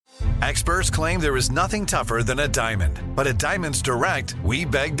Experts claim there is nothing tougher than a diamond. But at Diamonds Direct, we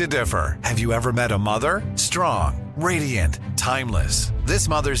beg to differ. Have you ever met a mother? Strong, radiant, timeless. This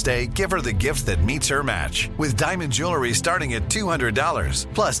Mother's Day, give her the gift that meets her match. With diamond jewelry starting at $200.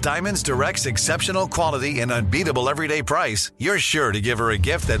 Plus, Diamonds Direct's exceptional quality and unbeatable everyday price, you're sure to give her a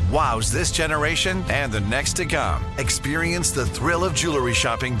gift that wows this generation and the next to come. Experience the thrill of jewelry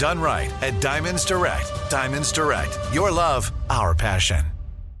shopping done right at Diamonds Direct. Diamonds Direct. Your love, our passion.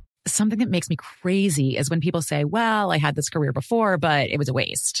 Something that makes me crazy is when people say, well, I had this career before, but it was a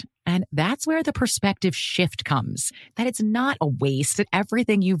waste. And that's where the perspective shift comes, that it's not a waste, that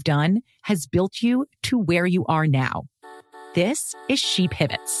everything you've done has built you to where you are now. This is She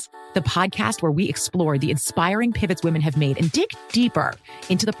Pivots, the podcast where we explore the inspiring pivots women have made and dig deeper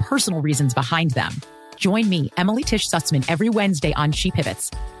into the personal reasons behind them. Join me, Emily Tish Sussman, every Wednesday on She Pivots.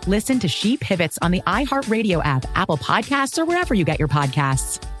 Listen to She Pivots on the iHeartRadio app, Apple Podcasts, or wherever you get your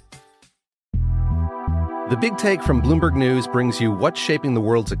podcasts. The Big Take from Bloomberg News brings you what's shaping the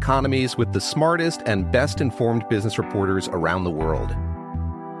world's economies with the smartest and best-informed business reporters around the world.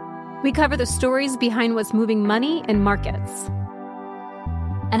 We cover the stories behind what's moving money and markets,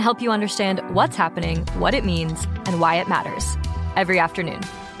 and help you understand what's happening, what it means, and why it matters every afternoon.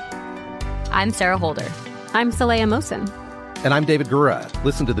 I'm Sarah Holder. I'm Saleha Mohsin. And I'm David Gura.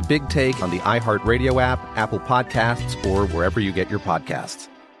 Listen to The Big Take on the iHeartRadio app, Apple Podcasts, or wherever you get your podcasts.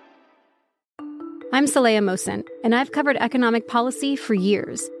 I'm Saleha Mohsin, and I've covered economic policy for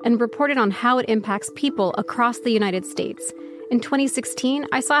years and reported on how it impacts people across the United States. In 2016,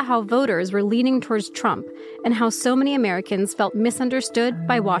 I saw how voters were leaning towards Trump and how so many Americans felt misunderstood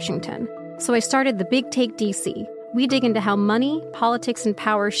by Washington. So I started The Big Take DC. We dig into how money, politics, and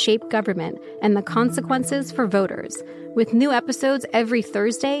power shape government and the consequences for voters. With new episodes every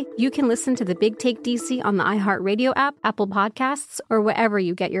Thursday, you can listen to The Big Take DC on the iHeartRadio app, Apple Podcasts, or wherever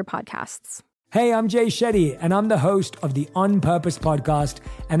you get your podcasts. Hey, I'm Jay Shetty, and I'm the host of the On Purpose podcast,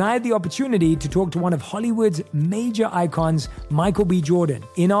 and I had the opportunity to talk to one of Hollywood's major icons, Michael B. Jordan.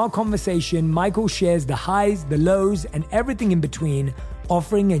 In our conversation, Michael shares the highs, the lows, and everything in between,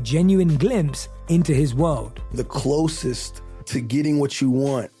 offering a genuine glimpse into his world. The closest to getting what you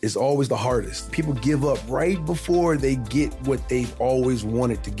want is always the hardest. People give up right before they get what they've always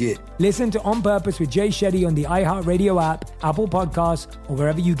wanted to get. Listen to On Purpose with Jay Shetty on the iHeartRadio app, Apple Podcasts, or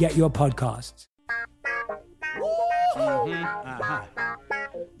wherever you get your podcasts. Y'all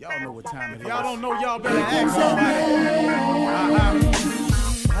know what time it is. Y'all don't know, y'all better ask somebody.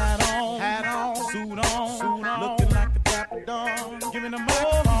 Hat on, suit on, looking like a dapper dog, giving them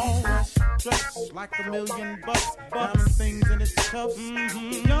microphone. Dressed like $1 million, diamond things in its cuffs.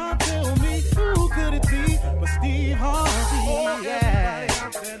 Y'all tell me, who could it be but Steve Harvey? Oh, yeah. Everybody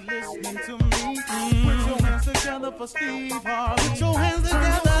out there listening to me. Put your hands together for Steve Harvey. Put your hands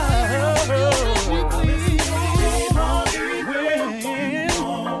together. Steve Harvey.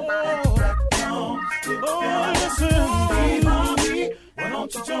 Oh, listen, Steve Harvey. Why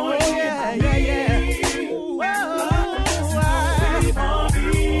don't you join me? Yeah. Steve Harvey.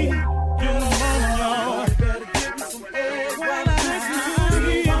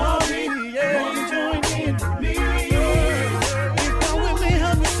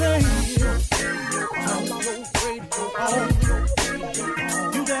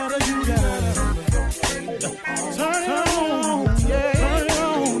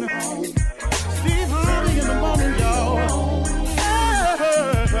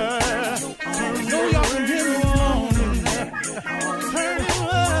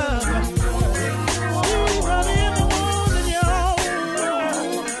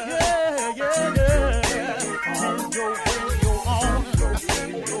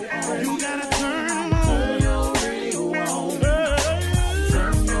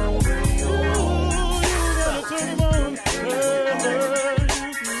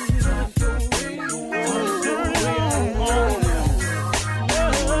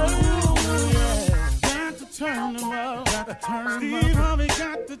 Steve Harvey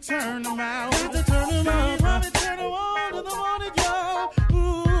got to turn them out. Got to turn them out. Steve Harvey turn them on to the morning, y'all.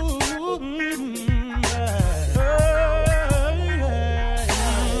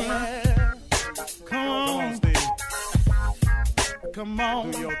 Come on, Steve. Come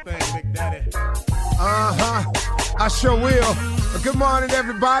on. Do your thing, Big Daddy. I sure will. Good morning,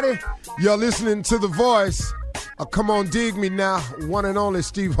 everybody. You're listening to The Voice. Come on, dig me now. One and only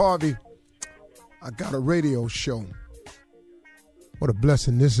Steve Harvey. I got a radio show. What a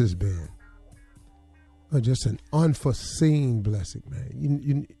blessing this has been. Just an unforeseen blessing, man.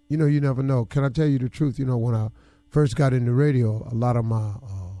 You know, you never know. Can I tell you the truth? You know, when I first got into radio, a lot of my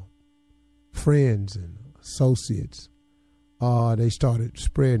friends and associates they started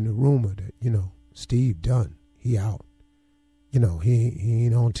spreading the rumor that, Steve Dunn, he out. He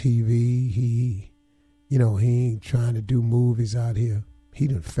ain't on TV. He ain't trying to do movies out here. He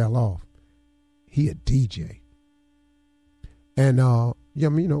done fell off. He a DJ. And,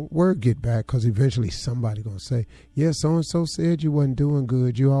 word get back because eventually somebody going to say, yeah, so-and-so said you wasn't doing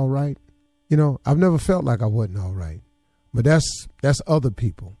good. You all right? I've never felt like I wasn't all right. But that's other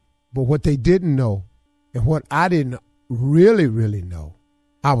people. But what they didn't know and what I didn't really, really know,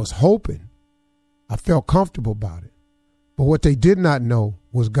 I was hoping. I felt comfortable about it. But what they did not know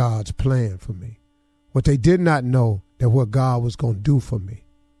was God's plan for me. What they did not know that what God was going to do for me.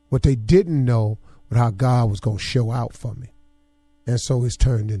 What they didn't know was how God was going to show out for me. And so it's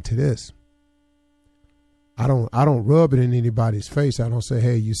turned into this. I don't rub it in anybody's face. I don't say,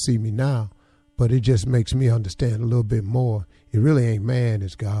 hey, you see me now. But it just makes me understand a little bit more. It really ain't man,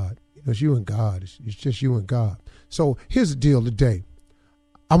 it's God. It's you and God. It's just you and God. So here's the deal today.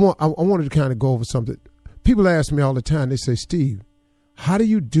 I wanted to kind of go over something. People ask me all the time, they say, Steve, how do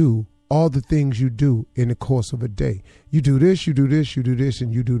you do all the things you do in the course of a day? You do this, you do this, you do this,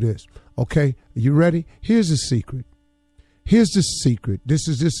 and you do this. Okay, are you ready? Here's the secret. Here's the secret. This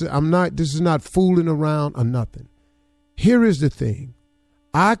is not fooling around or nothing. Here is the thing.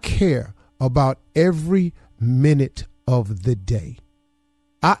 I care about every minute of the day.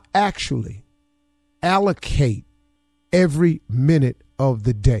 I actually allocate every minute of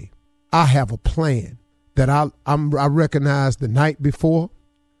the day. I have a plan that I recognize the night before,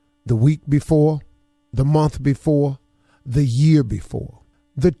 the week before, the month before, the year before,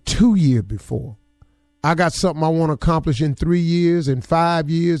 the 2 year before. I got something I want to accomplish in 3 years, in 5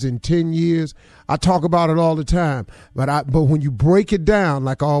 years, in 10 years. I talk about it all the time. But when you break it down,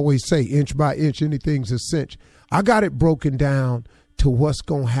 like I always say, inch by inch, anything's a cinch. I got it broken down to what's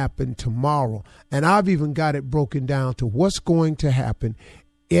going to happen tomorrow. And I've even got it broken down to what's going to happen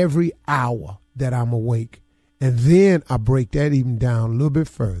every hour that I'm awake. And then I break that even down a little bit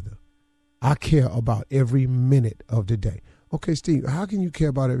further. I care about every minute of the day. Okay, Steve, how can you care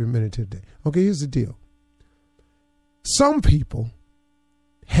about every minute of the day? Okay, here's the deal. Some people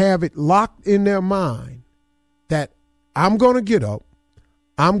have it locked in their mind that I'm going to get up,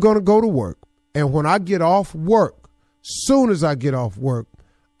 I'm going to go to work, and when I get off work, soon as I get off work,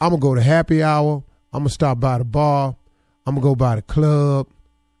 I'm going to go to happy hour, I'm going to stop by the bar, I'm going to go by the club,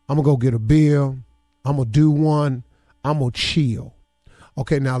 I'm going to go get a beer, I'm going to do one, I'm going to chill.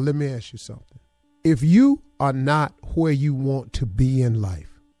 Okay, now let me ask you something. If you are not where you want to be in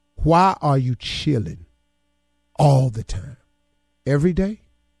life, why are you chilling all the time, every day?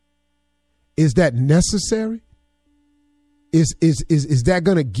 Is that necessary? Is that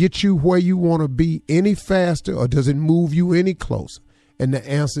going to get you where you want to be any faster, or does it move you any closer? And the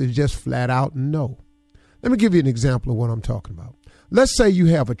answer is just flat out no. Let me give you an example of what I'm talking about. Let's say you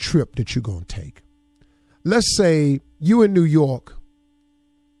have a trip that you're going to take. Let's say you in New York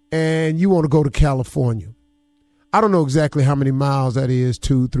and you want to go to California. I don't know exactly how many miles that is,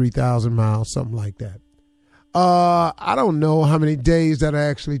 2,000-3,000 miles, something like that. I don't know how many days that'll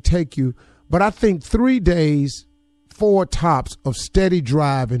actually take you, but I think 3 days, 4 tops of steady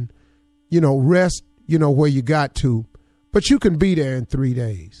driving, rest, where you got to, but you can be there in 3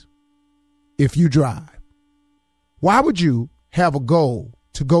 days if you drive. Why would you have a goal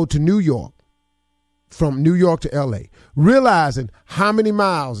to go to New York, from New York to L.A., realizing how many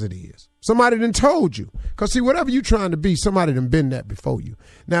miles it is? Somebody done told you. Because, see, whatever you're trying to be, somebody done been that before you.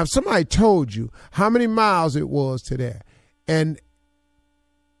 Now, if somebody told you how many miles it was to there, and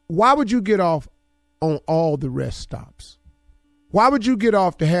why would you get off on all the rest stops? Why would you get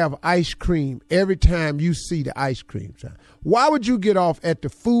off to have ice cream every time you see the ice cream sign? Why would you get off at the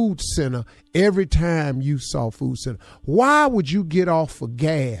food center every time you saw food center? Why would you get off for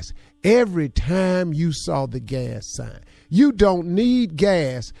gas every time you saw the gas sign? You don't need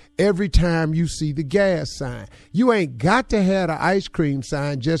gas every time you see the gas sign. You ain't got to have the ice cream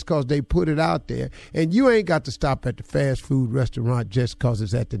sign just because they put it out there. And you ain't got to stop at the fast food restaurant just because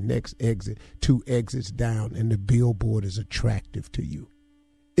it's at the next exit, 2 exits down, and the billboard is attractive to you.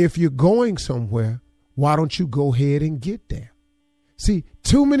 If you're going somewhere, why don't you go ahead and get there? See,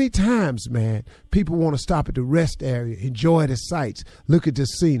 too many times, man, people want to stop at the rest area, enjoy the sights, look at the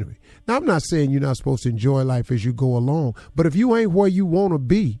scenery. Now, I'm not saying you're not supposed to enjoy life as you go along, but if you ain't where you want to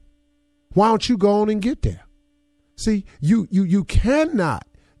be, why don't you go on and get there? See, you cannot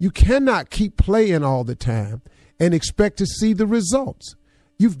keep playing all the time and expect to see the results.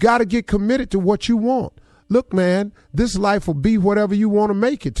 You've got to get committed to what you want. Look, man, this life will be whatever you want to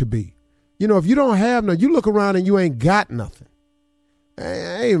make it to be. If you don't have nothing, you look around and you ain't got nothing.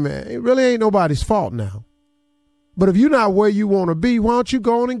 Hey, man, it really ain't nobody's fault now. But if you're not where you want to be, why don't you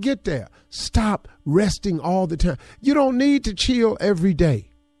go on and get there? Stop resting all the time. You don't need to chill every day.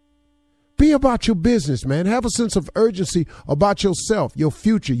 Be about your business, man. Have a sense of urgency about yourself, your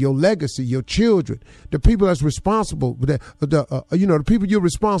future, your legacy, your children, the people that's responsible, the people you're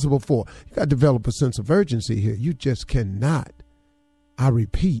responsible for. You got to develop a sense of urgency here. You just cannot, I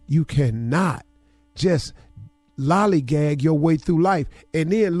repeat, you cannot just lollygag your way through life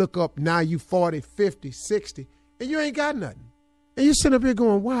and then look up now you 40, 50, 60, and you ain't got nothing. And you're sitting up here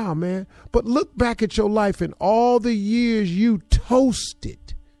going, wow, man. But look back at your life and all the years you toasted.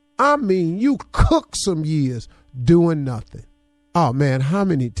 I mean, you cooked some years doing nothing. Oh, man, how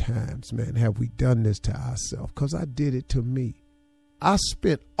many times, man, have we done this to ourselves? Because I did it to me. I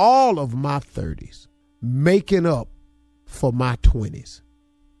spent all of my 30s making up for my 20s.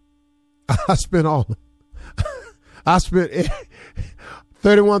 I spent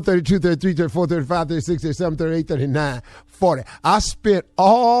 31, 32, 33, 34, 35, 36, 37, 38, 39, 40. I spent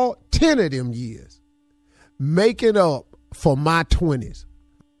all 10 of them years making up for my 20s.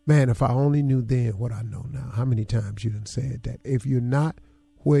 Man, if I only knew then what I know now. How many times you done said that? If you're not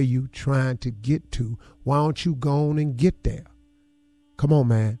where you trying to get to, why don't you go on and get there? Come on,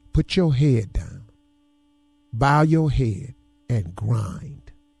 man. Put your head down. Bow your head and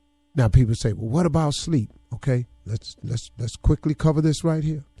grind. Now, people say, well, what about sleep? Okay, let's quickly cover this right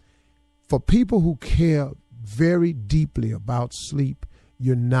here. For people who care very deeply about sleep,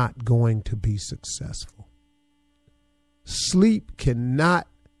 you're not going to be successful. Sleep cannot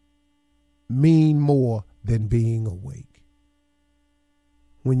mean more than being awake.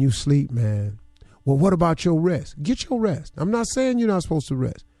 When you sleep, man, well, what about your rest? Get your rest. I'm not saying you're not supposed to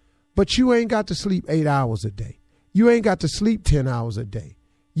rest, but you ain't got to sleep 8 hours a day. You ain't got to sleep 10 hours a day.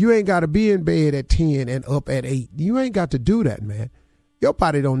 You ain't got to be in bed at 10 and up at 8. You ain't got to do that, man. Your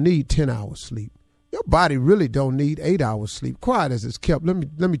body don't need 10 hours sleep. Your body really don't need 8 hours sleep. Quiet as it's kept. Let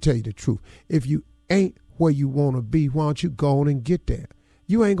me tell you the truth. If you ain't where you want to be, why don't you go on and get there?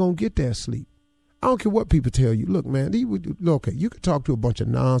 You ain't going to get there sleep. I don't care what people tell you. Look, man, okay, you can talk to a bunch of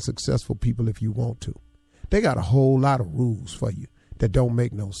non-successful people if you want to. They got a whole lot of rules for you that don't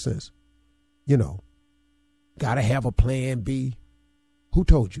make no sense. You know, got to have a plan B. Who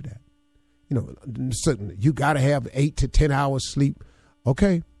told you that? You know, certainly you got to have 8 to 10 hours sleep.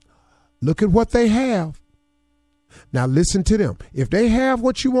 Okay, look at what they have. Now listen to them. If they have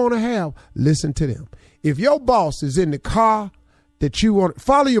what you want to have, listen to them. If your boss is in the car that you want,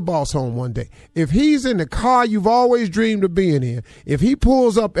 follow your boss home one day. If he's in the car you've always dreamed of being in, if he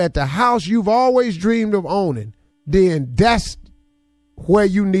pulls up at the house you've always dreamed of owning, then that's where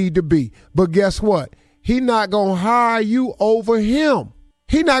you need to be. But guess what? He's not going to hire you over him.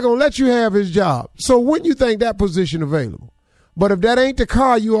 He's not going to let you have his job. So when you think that position available? But if that ain't the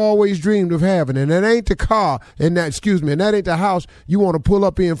car you always dreamed of having, and that ain't the car, and that ain't the house you want to pull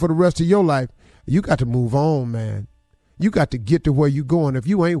up in for the rest of your life, you got to move on, man. You got to get to where you're going. If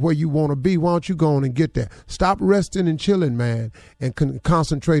you ain't where you want to be, why don't you go on and get there? Stop resting and chilling, man, and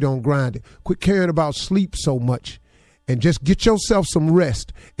concentrate on grinding. Quit caring about sleep so much, and just get yourself some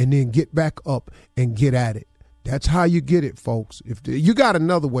rest, and then get back up and get at it. That's how you get it, folks. If you got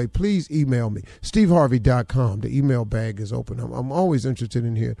another way, please email me, steveharvey.com. The email bag is open. I'm always interested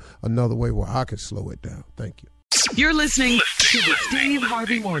in hearing another way where I can slow it down. Thank you. You're listening to the Steve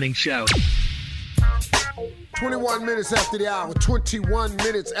Harvey Morning Show. 21 minutes after the hour. 21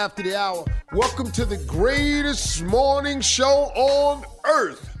 minutes after the hour. Welcome to the greatest morning show on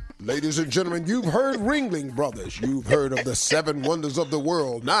earth. Ladies and gentlemen, you've heard Ringling Brothers. You've heard of the 7 wonders of the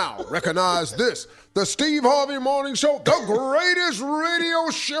world. Now, recognize this. The Steve Harvey Morning Show, the greatest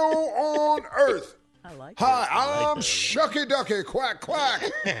radio show on earth. I like Hi, I'm Shucky Ducky, quack, quack.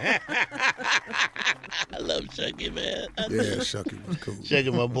 I love Shucky, man. Yeah, Shucky was cool.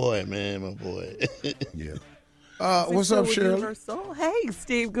 Shucky, my boy, man, my boy. Yeah. What's up, Shirley? Universal. Hey,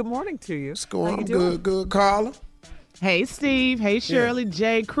 Steve, good morning to you. What's going on? Good, Carla. Hey, Steve. Hey, Shirley. Yeah.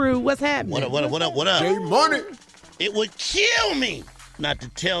 Jay, crew. What's happening? What up? Jay Money. It would kill me not to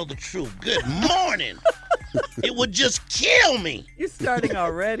tell the truth. Good morning. It would just kill me. You're starting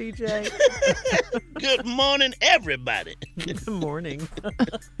already, Jay. Good morning, everybody. Good morning.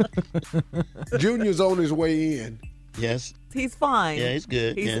 Junior's on his way in. Yes. He's fine. Yeah, he's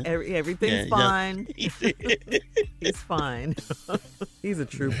good. Everything's fine. He's fine. He's a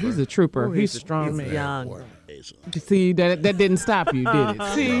trooper. He's a trooper. Ooh, he's strong, man. Young. See, that didn't stop you, did it?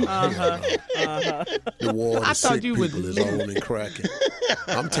 See? The war I thought you people is on and cracking.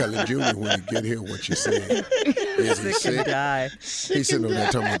 I'm telling Junior when you get here what you said. Is he sick? Die. He's sitting on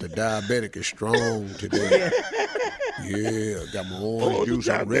there talking about the diabetic is strong today. Yeah, got my orange juice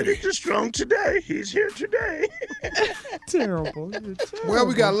already. Mr. Strong today. He's here today. Terrible. Well,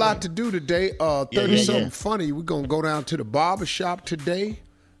 we got a lot to do today. 30-something funny. We're going to go down to the barber shop today.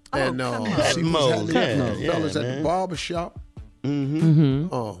 And see what's happening. Fellas at the barber shop.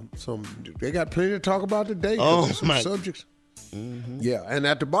 They got plenty to talk about today. Some subjects. Yeah, and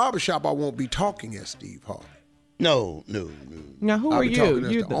at the barber shop, I won't be talking as Steve Harvey. No. Now, who I'll are be you? talking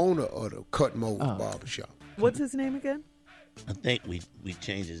as You're the owner of the Cut Mold barber shop. What's his name again? I think we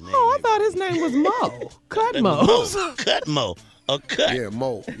changed his name. Oh, I thought his name was Mo. Cut Mo. Cut Mo. A cut. Yeah,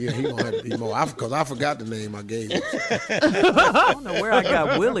 Mo. Yeah, he gonna have to be Mo. Because I forgot the name I gave him. I don't know where I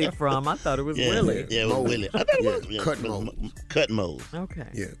got Willie from. I thought it was Willie. Yeah, it was Willie. I thought it was Cut Mo. Cut Mo. Okay.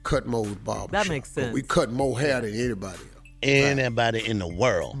 Yeah, Cut Mold barber That shop. makes sense. But we cut more hair than anybody else. Anybody in the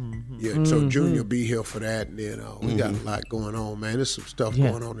world. Yeah, so Junior be here for that. And then we got a lot going on, man. There's some stuff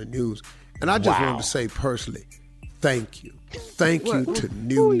going on in the news. And I just wanted to say personally, thank you. Thank you to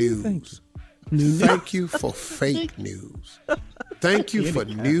New News. Thank you for fake news. Thank you for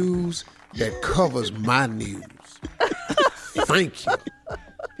news that covers my news. Thank you.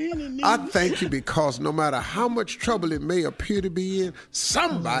 I thank you because no matter how much trouble it may appear to be in,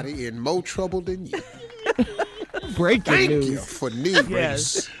 somebody in more trouble than you. Breaking Thank news. you for news.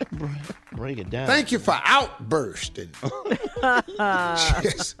 Yes. Break it down. Thank you for outbursting.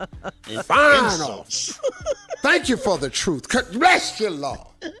 Just fine off. Thank you for the truth. Bless you, Lord.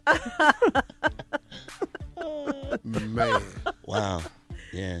 Man. Wow.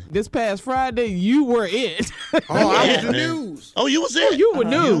 Yeah. This past Friday, you were it. I was the news. Oh, you was it? You were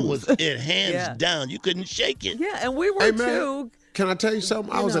news. You was it, hands down. You couldn't shake it. Yeah, and we were Hey, man. too. Can I tell you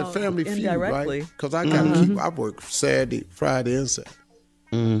something? I was at Family Feud, indirectly. right? Because I got to keep, I work Saturday, Friday, and Saturday.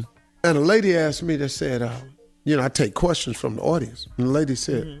 And a lady asked me that said, I take questions from the audience. And the lady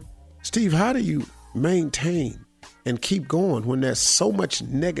said, Steve, how do you maintain and keep going when there's so much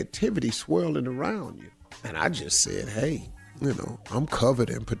negativity swirling around you? And I just said, hey, I'm covered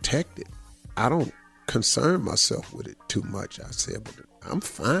and protected. I don't concern myself with it too much. I said, but I'm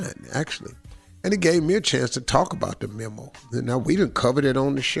fine, actually. And it gave me a chance to talk about the memo. And now we done covered it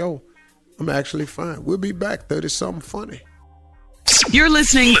on the show. I'm actually fine. We'll be back. 30-something funny. You're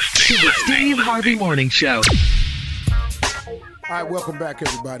listening to the Steve Harvey Morning Show. All right, welcome back,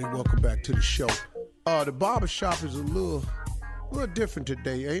 everybody. Welcome back to the show. The barbershop is a little different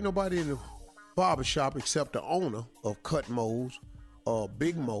today. Ain't nobody in the barbershop except the owner of Cut Mo's,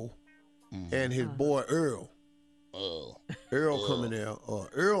 Big Mo, and his boy Earl. Earl coming there.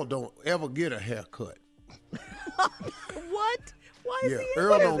 Earl don't ever get a haircut. What? Why is he in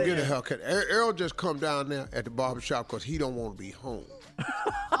Earl there don't get a then? haircut. Earl just come down there at the barbershop because he don't want to be home.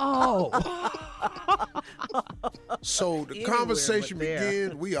 Oh. So the Anywhere conversation but there.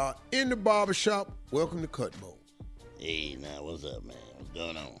 begins. We are in the barbershop. Welcome to Cut Mo. Hey, now, what's up, man? What's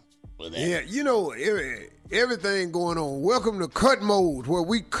going on? What's that? Yeah, everything going on. Welcome to Cut Mode, where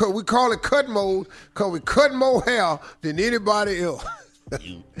we call it Cut Mode because we cut more hair than anybody else.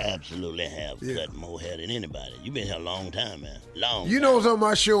 You absolutely have cut more hair than anybody. You've been here a long time, man. Long You time. know something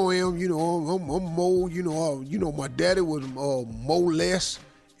I sure am. I'm Mo. My daddy was Mo less,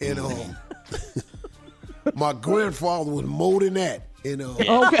 and my grandfather was more than that. And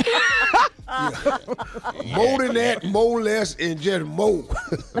Okay. more than that, more less, and just Mo.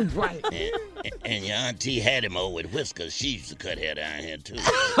 Right. And your auntie Hattie Mo with whiskers, she used to cut hair down here, too. She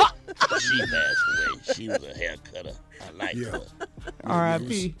passed away. She was a hair cutter. I like her.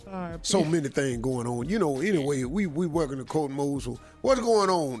 R.I.P. So many things going on. Anyway, we working the Cut Mode. So what's going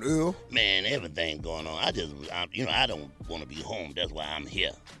on, Earl? Man, everything going on. I don't want to be home. That's why I'm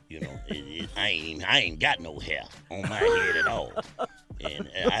here. I ain't got no hair on my head at all. And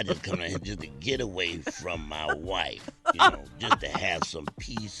I just come down here just to get away from my wife, just to have some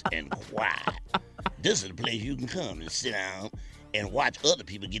peace and quiet. This is the place you can come and sit down and watch other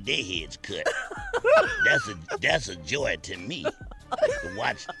people get their heads cut. That's a joy to me to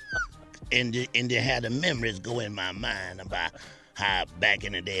watch and to have the memories go in my mind about how back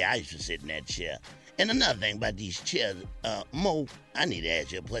in the day I used to sit in that chair. And another thing about these chairs, Mo, I need to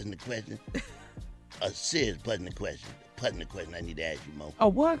ask you a pleasant question. A serious pleasant question. I need to ask you, Mo. A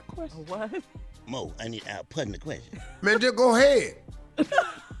what question? What? Mo, I need a pleasant question. Man, just go ahead.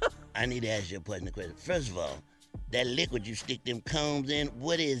 I need to ask you a pleasant question. First of all, that liquid you stick them combs in,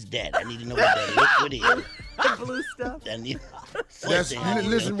 what is that? I need to know what that liquid is. The blue stuff?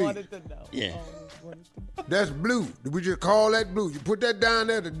 Listen to me. Yeah. That's blue. We just call that blue. You put that down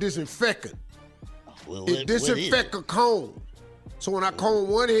there to disinfectant. Well, It disinfect a comb. So when I comb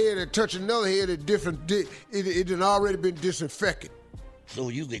one head and touch another head, it's different. It had already been disinfected. So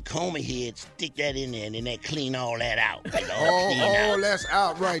you could comb a head, stick that in there, and then that clean all that out. Like all clean Oh, out. that's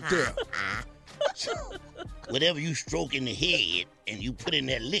out right there. So, whatever you stroke in the head and you put in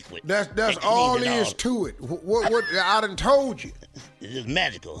that liquid. That's that all cleans it is all. to it. What I done told you. It's just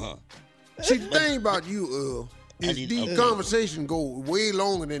magical, huh? See, the thing about you, is these conversations go way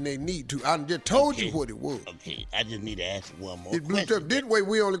longer than they need to. I just told you what it was. Okay, I just need to ask one more It blew question. up. This way,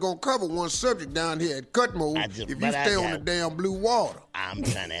 we only gonna cover one subject down here at Cut Mode if you stay on the damn blue water. I'm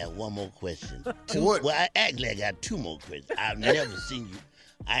trying to ask one more question. What? Well, I actually I got two more questions.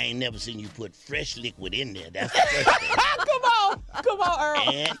 I ain't never seen you put fresh liquid in there. That's the first thing. Come on,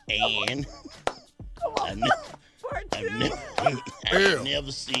 Earl. And I've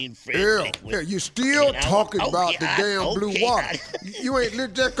never seen fresh liquid. Yeah, you still talking about the damn blue water. You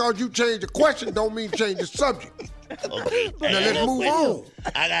ain't just cause you changed the question don't mean change the subject. Okay. Now let's move on.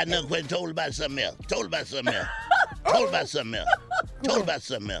 I got another question. Told about something else.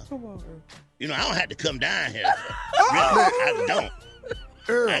 You know, I don't have to come down here. Really, I don't.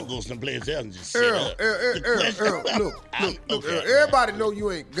 I can go someplace else and just sit up. Look, everybody know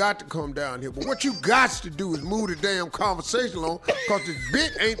you ain't got to come down here, but what you got to do is move the damn conversation along, because this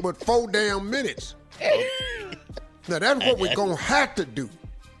bit ain't but 4 damn minutes. Now that's what we're gonna have to do.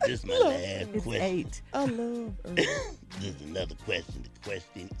 This is my last question. 8. I love Earl. This is another question. The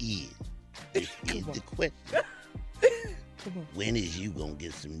question is, when is you gonna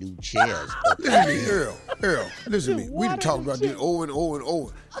get some new chairs? Listen to me, Earl, listen to me. We done talked about this over and over and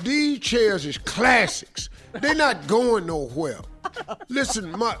over. These chairs is classics. They're not going nowhere.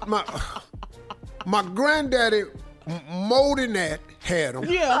 Listen, my granddaddy more than that had them.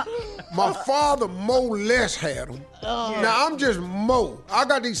 Yeah. My father more less had them. Now I'm just Mo. I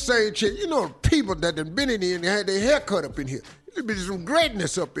got these same chairs. You know, people that done been in here and had their hair cut up in here. There's been some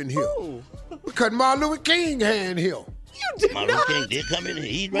greatness up in here. We cut Martin Luther King hair in here. Martin Luther King did come in here.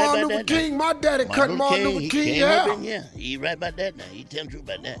 He's right Martin about Luther that. King, my daddy cut Martin Luther King hair. Yeah, he right about that now. He telling the truth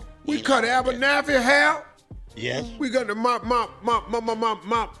about that. We cut Abernathy hair. Yes. We got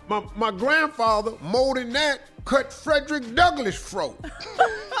my grandfather more than that cut Frederick Douglass fro.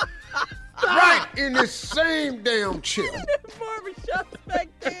 Right in the same damn chair. Barbershop back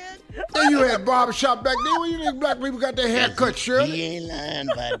then. Then you had barbershop back then. When you think black people got their hair cut, Shirley? He ain't lying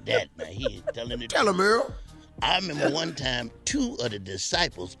about that. Now he is telling the Tell him, Earl. I remember one time 2 of the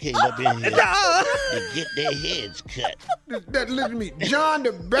disciples came up in here to get their heads cut. Listen to me. John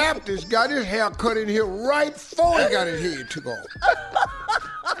the Baptist got his hair cut in here right before he got his head took off.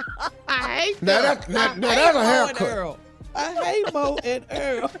 I hate That's a haircut. Earl. I hate Mo and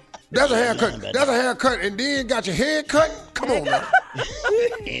Earl. That's a haircut. And then got your head cut? Come on now.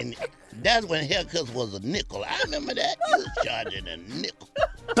 And that's when haircuts was a nickel. I remember that. You was charging a nickel.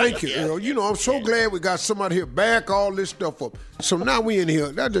 Thank you, Earl. You know, I'm so glad we got somebody here back all this stuff up. So now we in here.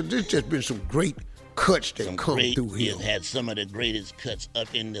 There's just been some great cuts that come through here. He had some of the greatest cuts up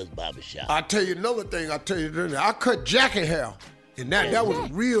in this barbershop. I'll tell you another thing. I cut Jackie hair, and that was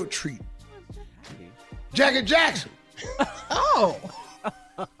a real treat. Jackie Jackson. Oh.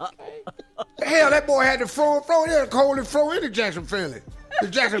 Hell, that boy had the fro. He had a cold fro in the Jackson family. The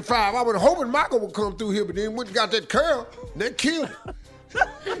Jackson 5. I was hoping Michael would come through here, but then went and got that curl, and that killed it.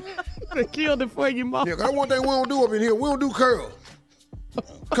 They killed it for you, Mo. Yeah, that's one thing we don't do up in here. We don't do curls.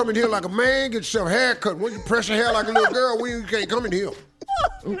 Come in here like a man, get yourself a haircut. When you press your hair like a little girl, you can't come in here.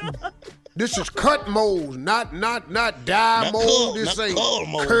 This is cut mold, not dye mold. This ain't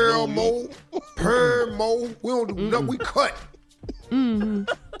curl mold, perm mold. We don't do nothing. We cut. We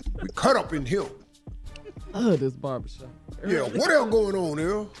cut up in here. Oh, this barbershop. Yeah, what else going on,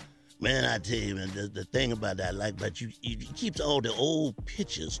 Earl? Man, I tell you, man, the thing about that I like about you keeps all the old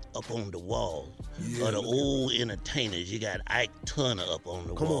pictures up on the wall. Yeah, or the old entertainers. You got Ike Turner up on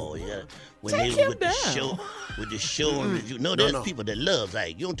the wall. on. Yeah, when Take they him with down. the show and review. No, there's people that loves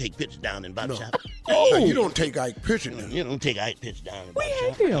Ike. You don't take pictures down in barbershop. No, you don't take Ike pictures down. You don't take Ike pictures down in We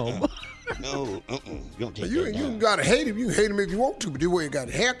barbershop. hate him. No, you don't take You that ain't down. gotta hate him. You can hate him if you want to, but this way you got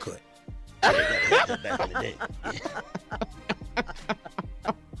a haircut. Back in the day.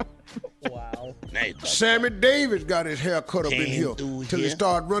 Wow. Sammy Davis got his hair cut up in Came here through till he here.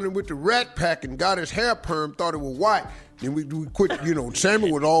 started running with the Rat Pack and got his hair perm, thought it was white. Then we quit,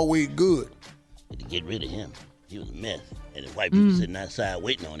 Sammy was always good. Had to get rid of him. He was a mess. And the white people sitting outside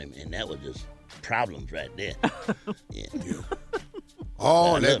waiting on him, and that was just problems right there. Yeah.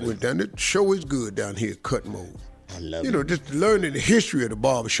 All I that love went down. The show is good down here at Cut Mode. I love it. Just learning the history of the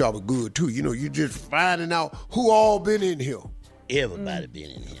barbershop is good too. You just finding out who all been in here. Everybody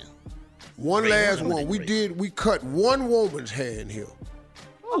been in here. One Great. last Great. one. We cut one woman's hair in here.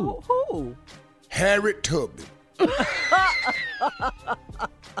 Who? Harriet Tubman.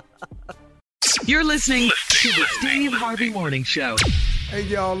 You're listening to the Steve Harvey Morning Show. Hey,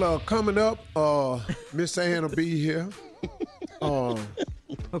 y'all, coming up, Miss Ann will be here.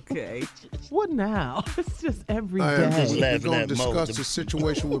 Okay. What now? It's just every day. We're going to discuss the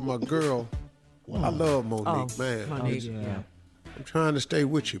situation with my girl. I love Monique, man. Monique, yeah. I'm trying to stay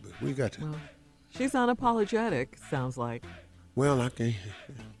with you, but we got to. Well, she's unapologetic, sounds like. Well, I can't.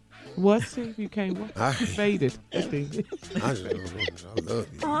 What, Steve? You can't what? I faded, Steve. I love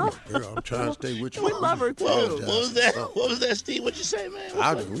you. Girl, I'm trying to stay with you. We love her, too. What was that? What was that, Steve? What you say, man?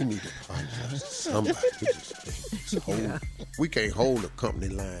 We need to apologize to somebody. We can't hold a company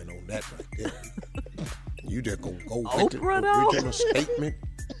line on that right there. You just going to go with the original statement.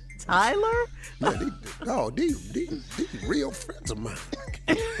 Tyler? Yeah, these real friends of mine.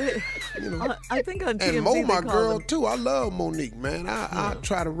 I think on TMZ and Mo, my girl, them... too. I love Monique, man. I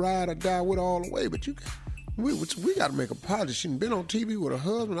try to ride or die with her all the way, but we got to make a apology. She's been on TV with her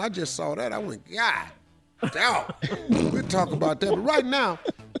husband. I just saw that. I went, God, damn. We'll talk about that. But right now,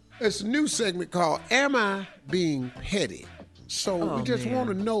 it's a new segment called Am I Being Petty? So we just want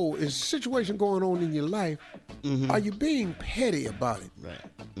to know, is a situation going on in your life, are you being petty about it?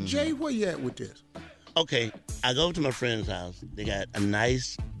 Right. Jay, where you at with this? Okay, I go to my friend's house. They got a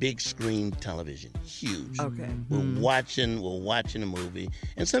nice big screen television, huge. Okay. We're watching a movie,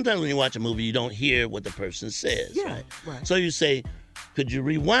 and sometimes when you watch a movie, you don't hear what the person says. Yeah, right. So you say, "Could you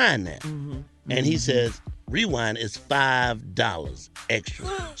rewind that?" And he says, "Rewind is $5 extra."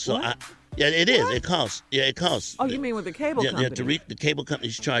 So yeah, it is. It costs. Yeah, it costs. Oh, you mean with the cable company? The cable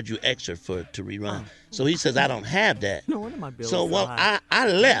companies charge you extra to rewind. So he says, I don't have that. No wonder my bill So, is well, high. I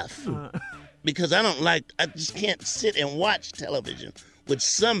left because I just can't sit and watch television with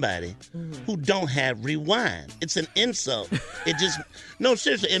somebody who don't have rewind. It's an insult. It just, no,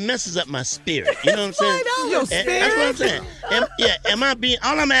 seriously, it messes up my spirit. You know what I'm saying? Your spirit? That's what I'm saying. Am I being,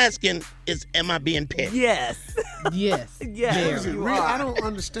 all I'm asking is, am I being petty? Yes. Yes. Yes. I don't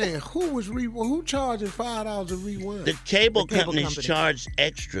understand. Who charging $5 a rewind? The cable companies charge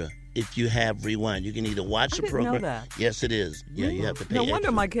extra if you have rewind. You can either watch the program. Know that. Yes, it is. Yeah, you have to pay No extra.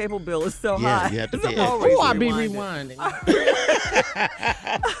 wonder my cable bill is so Yeah, high. you have to pay Oh, I be rewinding.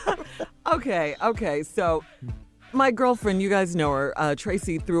 Okay. So my girlfriend, you guys know her,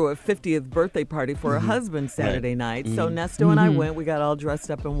 Tracy, threw a 50th birthday party for her husband Saturday night. So Nesto and I went. We got all dressed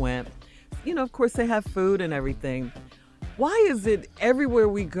up and went. You know, of course, they have food and everything. Why is it everywhere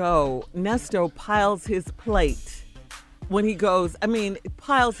we go, Nesto piles his plate when he goes? I mean,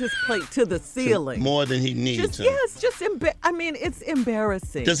 piles his plate to the ceiling. More than he needs. It's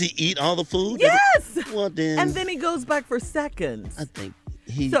embarrassing. Does he eat all the food? Yes. Well, then. And then he goes back for seconds. I think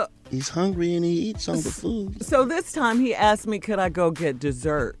he's hungry and he eats all the food. So this time he asked me, could I go get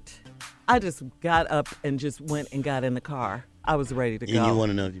dessert? I just got up and just went and got in the car. I was ready to go. And you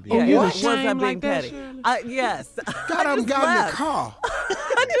want to know if you're being petty? Was I being petty? Yes. Got up and got in the car.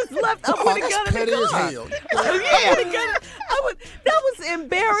 I just left. I would have got in petty the car. as hell. That was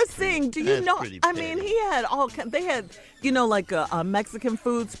embarrassing. Do you That's know? pretty I petty. mean, he had all kinds. They had, like a Mexican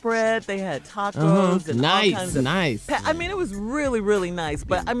food spread. They had tacos and all kinds of. Nice. I mean, it was really, really nice.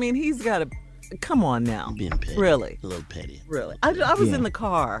 But I mean, he's got to. Come on now. Being petty. Really? A little petty. Really. I was in the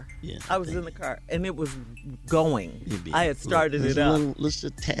car. Yeah, I was in the car, and it was going. I had started it up. up. Just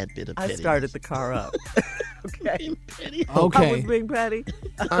a tad bit of I pettiness. started the car up. Okay. Being petty. Okay. I was being petty.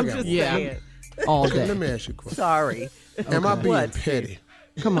 I'm just saying. All Okay, day. let me ask you a question. Sorry. Am I being What? petty?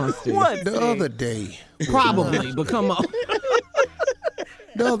 Come on, Steve. What? The other day. Probably, but come on.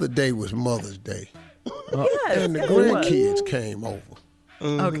 The other day was Mother's Day. Yes. And the it was. grandkids came over.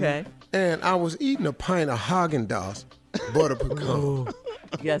 Okay. And I was eating a pint of Haagen-Dazs butter pecan.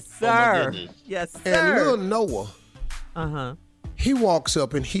 Yes, my sir. goodness. Yes, And sir. little Noah, he walks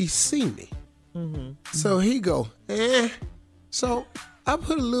up and he see me. So he go, So I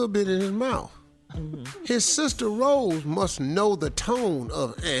put a little bit in his mouth. His sister Rose must know the tone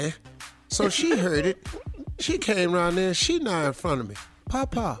of So she heard it. She came around there and she now in front of me.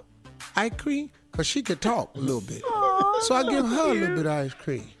 Papa, ice cream? Because she could talk a little bit. So I give her a little bit of ice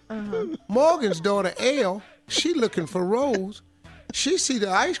cream. Morgan's daughter, Elle, she looking for Rose. She see the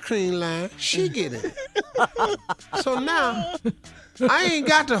ice cream line, she get it. So now, I ain't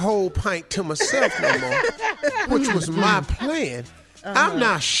got the whole pint to myself no more, which was my plan. I'm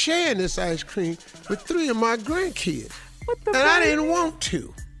now sharing this ice cream with 3 of my grandkids. And I didn't want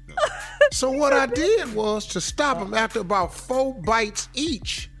to. So what I did was to stop them after about 4 bites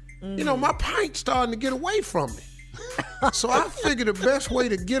each. You know, my pint's starting to get away from me. So I figured the best way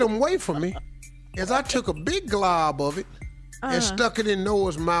to get them away from me is I took a big glob of it and stuck it in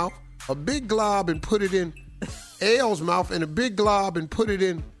Noah's mouth, a big glob and put it in L's mouth and a big glob and put it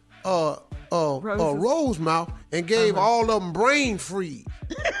in Rose's mouth and gave all of them brain freeze.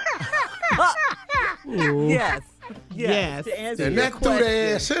 Yes. Yes. And that threw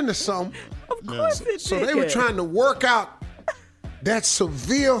their ass into something. Of course it So did. they were trying to work out that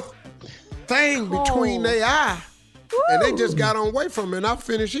severe thing between their eye. And they just got on away from it, and I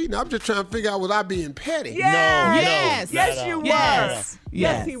finished eating. I'm just trying to figure out, was I being petty? Yes. No, Yes, you was.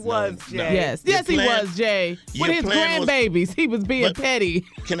 Yes, he was, Jay. Yes, Your he plan- was, Jay. your With his plan was- grandbabies, he was being But- petty.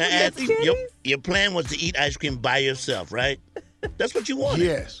 Can I ask you? Your plan was to eat ice cream by yourself, right? That's what you wanted.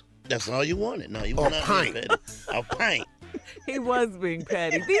 Yes. That's all you wanted. No, you A were not pint. being petty. A pint. He was being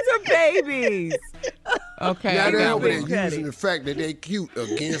petty. These are babies. Okay, Now I they're got over there one. using the fact that they cute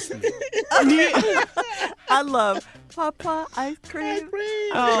against me. I love Papa ice cream.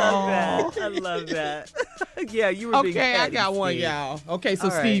 I love that. Yeah, you were being Okay, petty. I got one, Steve. y'all. Okay, so All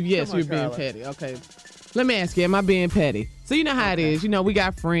right, Steve, yes, come on, you're being Carla. petty. Okay. Let me ask you, am I being petty? So you know how it is. You know, we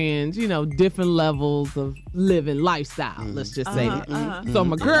got friends, different levels of living lifestyle. Let's just say that. So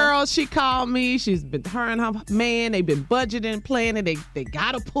my girl, she called me. She's been, her and her man, they've been budgeting, planning. They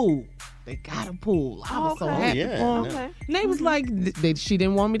got a pool. They got a pool. I was so happy Yeah, for 'em. no. And they was like, she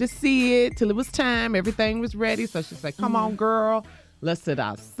didn't want me to see it till it was time. Everything was ready. So she said, come on, girl. Let's sit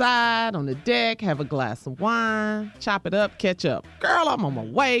outside on the deck, have a glass of wine, chop it up, catch up. Girl, I'm on my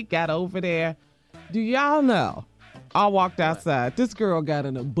way. Got over there. Do y'all know? I walked outside. This girl got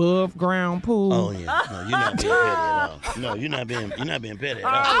an above ground pool. Oh yeah. No, you're not being petty at all. No, you're not being petty at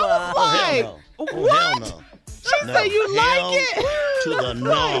all. I was like, hell no. what? Hell no. She No, said you like hell it. To the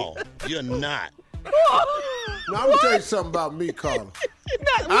no. You're not. Now, I'm going to tell you something about me, Carla.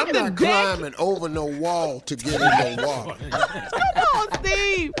 I'm not climbing over no wall to get in no water. Come on,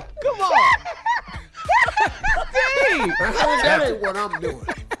 Steve. Come on. Steve. That ain't what I'm doing.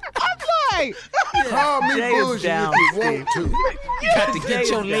 I'm like, Call me Jay is bullshit down, if you want to. You got to get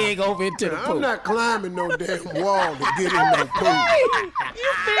your leg over into the pool. I'm not climbing no damn wall to get in no pool.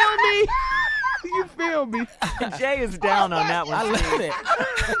 you feel me? You feel me? Jay is down on that one. I love Steve.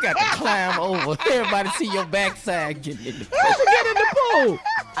 that. You got to climb over. Everybody see your backside getting in the pool. Let's get in the pool.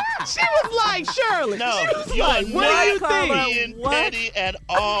 She was like, Shirley. No, She was you're like, what do you not think? being petty at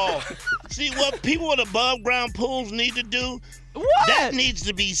all. See, what people with above ground pools need to do, What? that needs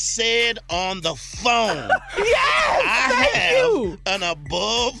to be said on the phone. Yes, I thank have you. an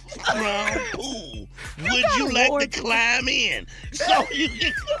above ground pool. Would got you a like Lord- to climb in? So you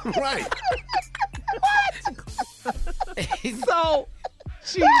can. Right. So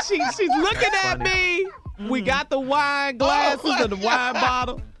she's looking at me. We got the wine glasses and the wine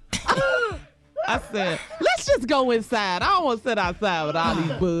bottle. I said, let's just go inside. I don't want to sit outside with all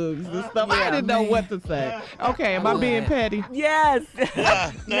these bugs and stuff. I didn't know what to say. Okay, am I being petty? Yes.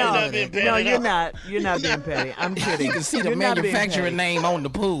 No, you're not being petty No, at you're all. not. You're not being petty. I'm kidding. You can see the You're not being manufacturing petty. name on the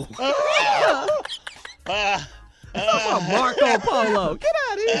pool. Marco Polo. Get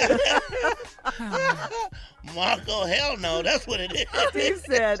out of here. Marco, hell no, that's what it is. Steve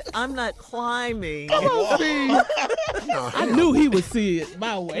said, I'm not climbing. Come on, Steve. I knew he would see it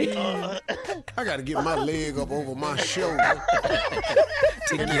my way. I got to get my leg up over my shoulder.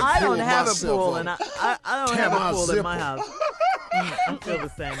 And I don't have a myself pool, up. and I don't Tear have a my pool in my zipper. house. I feel the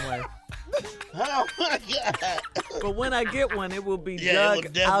same way. Oh my God. But when I get one, it will be Yeah, it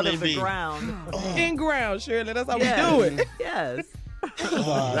dug will out definitely of the be. ground. In ground, Shirley. That's how Yes. we do it. Yes.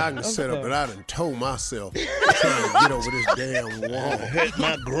 I can set up, but I done told myself trying to get over this damn wall. Hurt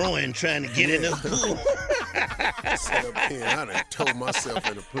my groin trying to get in this pool. Set up here, I done told myself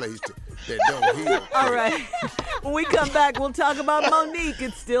in a place that don't heal. All right. When we come back, we'll talk about Monique.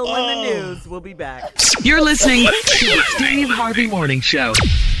 It's still in the news. We'll be back. You're listening to the Steve Harvey Morning Show.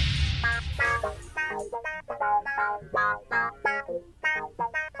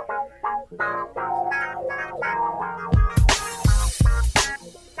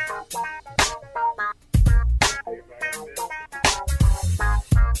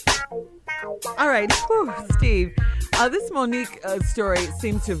 All right. Whew, Steve, this Monique story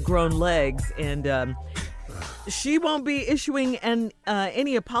seems to have grown legs, and she won't be issuing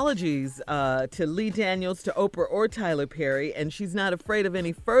any apologies to Lee Daniels, to Oprah, or Tyler Perry, and she's not afraid of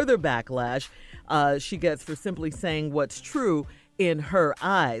any further backlash she gets for simply saying what's true in her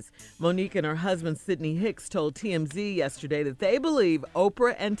eyes. Monique and her husband, Sidney Hicks, told TMZ yesterday that they believe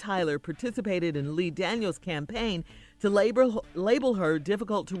Oprah and Tyler participated in Lee Daniels' campaign to label her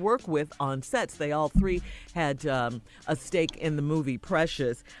difficult to work with on sets. They all three had a stake in the movie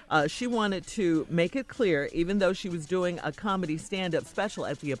Precious. She wanted to make it clear, even though she was doing a comedy stand-up special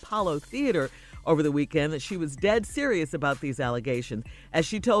at the Apollo Theater over the weekend that she was dead serious about these allegations. As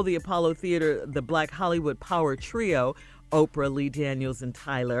she told the Apollo Theater, the Black Hollywood Power Trio, Oprah, Lee Daniels, and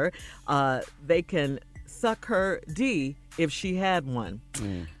Tyler, they can suck her D if she had one.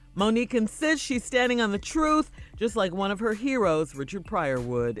 Monique insists she's standing on the truth, just like one of her heroes, Richard Pryor,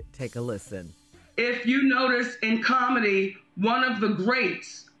 would. Take a listen. If you notice in comedy, one of the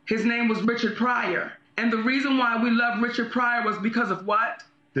greats, his name was Richard Pryor. And the reason why we love Richard Pryor was because of what?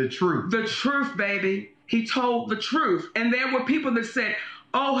 The truth. The truth, baby. He told the truth. And there were people that said,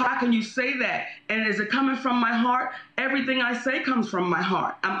 oh, how can you say that? And is it coming from my heart? Everything I say comes from my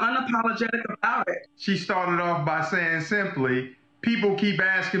heart. I'm unapologetic about it. She started off by saying simply, people keep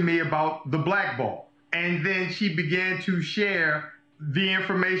asking me about the black ball. And then she began to share the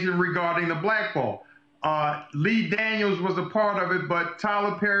information regarding the black ball. Lee Daniels was a part of it, but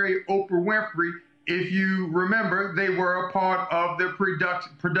Tyler Perry, Oprah Winfrey, if you remember, they were a part of the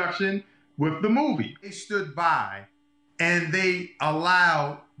production with the movie. They stood by and they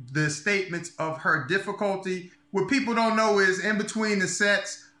allowed the statements of her difficulty. What people don't know is in between the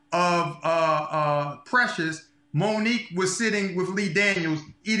sets of Precious, Monique was sitting with Lee Daniels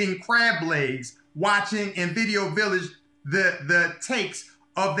eating crab legs, watching in Video Village the takes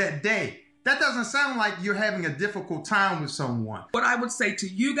of that day. That doesn't sound like you're having a difficult time with someone. What I would say to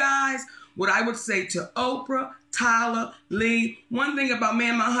you guys, what I would say to Oprah, Tyler, Lee, one thing about me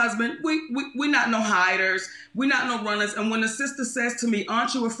and my husband, we're not no hiders. We're not no runners. And when the sister says to me,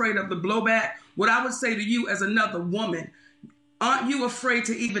 aren't you afraid of the blowback? What I would say to you as another woman, aren't you afraid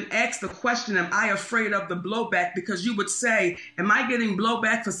to even ask the question, am I afraid of the blowback? Because you would say, am I getting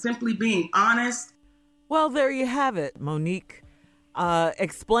blowback for simply being honest? Well, there you have it, Monique,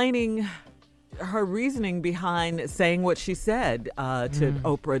 explaining her reasoning behind saying what she said to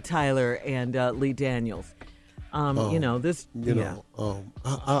Oprah, Tyler, and Lee Daniels. I love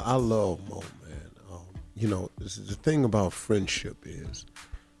Mo, man. This is the thing about friendship is,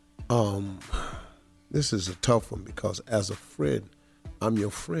 this is a tough one because as a friend, I'm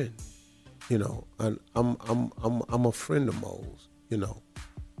your friend, and I'm a friend of Mo's,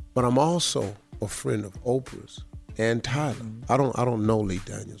 but I'm also a friend of Oprah's and Tyler. I don't know Lee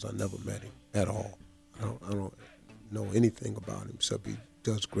Daniels. I never met him at all. I don't know anything about him except he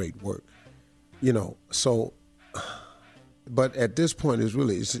does great work. So, but at this point,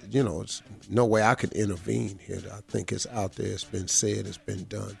 it's no way I can intervene here. I think it's out there. It's been said. It's been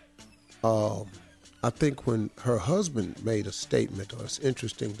done. I think when her husband made a statement, or it's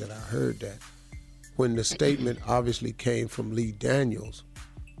interesting that I heard that, when the statement obviously came from Lee Daniels,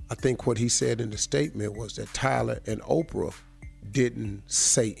 I think what he said in the statement was that Tyler and Oprah didn't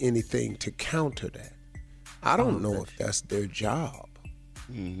say anything to counter that. I don't know if that's their job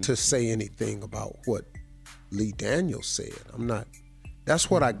to say anything about what Lee Daniels said. That's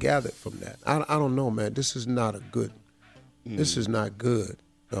what I gathered from that. I don't know, man. This is not good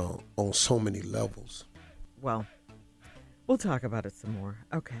on so many levels. Well, we'll talk about it some more.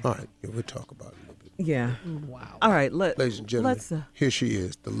 Okay. All right. Yeah, we'll talk about it a little bit. Yeah. Wow. All right. Ladies and gentlemen, here she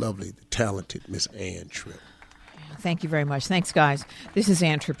is, the lovely, the talented Miss Ann Tripp. Thank you very much. Thanks, guys. This is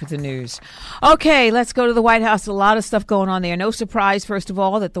Ann Tripp with the news. Okay, let's go to the White House. A lot of stuff going on there. No surprise, first of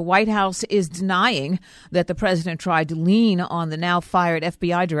all, that the White House is denying that the president tried to lean on the now fired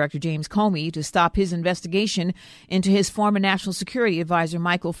FBI director, James Comey, to stop his investigation into his former national security advisor,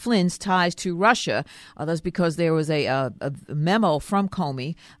 Michael Flynn's ties to Russia. That's because there was a memo from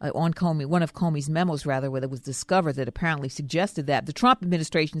Comey, one of Comey's memos, rather, where it was discovered that apparently suggested that. The Trump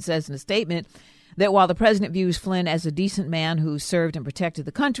administration says in a statement that while the president views Flynn as a decent man who served and protected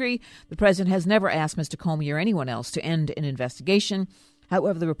the country, the president has never asked Mr. Comey or anyone else to end an investigation.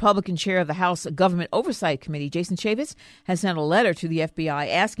 However, the Republican chair of the House Government Oversight Committee, Jason Chaffetz, has sent a letter to the FBI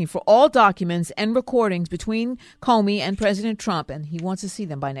asking for all documents and recordings between Comey and President Trump, and he wants to see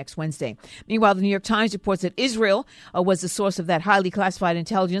them by next Wednesday. Meanwhile, the New York Times reports that Israel was the source of that highly classified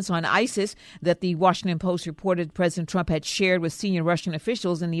intelligence on ISIS that the Washington Post reported President Trump had shared with senior Russian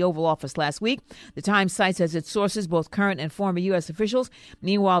officials in the Oval Office last week. The Times cites as its sources both current and former U.S. officials.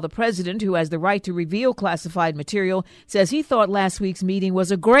 Meanwhile, the president, who has the right to reveal classified material, says he thought last week's meeting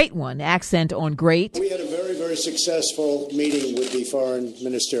was a great one, accent on great. We had a very, very successful meeting with the foreign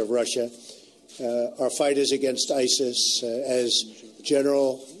minister of Russia. Our fight is against ISIS. As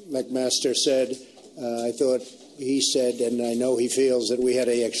General McMaster said, I thought he said, and I know he feels, that we had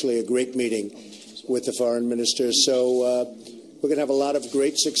actually a great meeting with the foreign minister. So we're going to have a lot of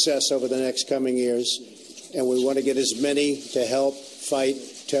great success over the next coming years, and we want to get as many to help fight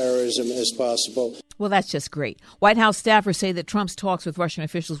terrorism as possible. Well, that's just great. White House staffers say that Trump's talks with Russian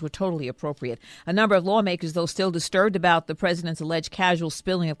officials were totally appropriate. A number of lawmakers, though, still disturbed about the president's alleged casual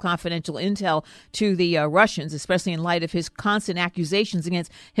spilling of confidential intel to the Russians, especially in light of his constant accusations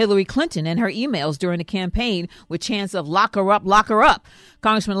against Hillary Clinton and her emails during the campaign with chants of lock her up, lock her up.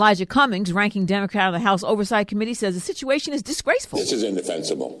 Congressman Elijah Cummings, ranking Democrat on the House Oversight Committee, says the situation is disgraceful. This is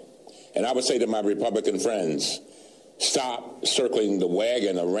indefensible. And I would say to my Republican friends, stop circling the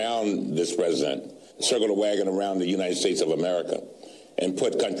wagon around this president. Circle the wagon around the United States of America and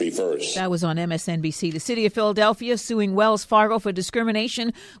put country first. That was on MSNBC. The city of Philadelphia suing Wells Fargo for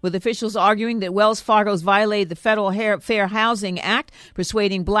discrimination, with officials arguing that Wells Fargo's violated the Federal Fair Housing Act,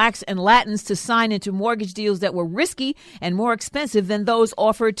 persuading blacks and Latins to sign into mortgage deals that were risky and more expensive than those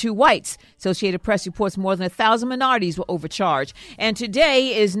offered to whites. Associated Press reports more than 1,000 minorities were overcharged. And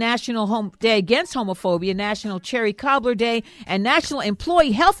today is National Day Against Homophobia, National Cherry Cobbler Day, and National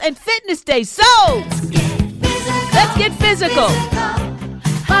Employee Health and Fitness Day. So, let's get physical.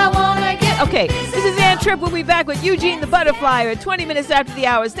 Okay, this is Ann Tripp. We'll be back with Eugene the Butterfly at 20 minutes after the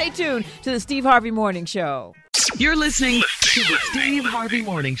hour. Stay tuned to the Steve Harvey Morning Show. You're listening to the Steve Harvey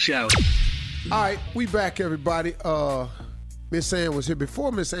Morning Show. All right, we back, everybody. Miss Ann was here.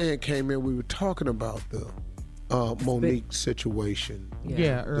 Before Miss Ann came in, we were talking about the Monique situation.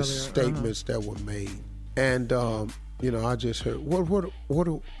 Yeah, earlier. The statements that were made. And, I just heard,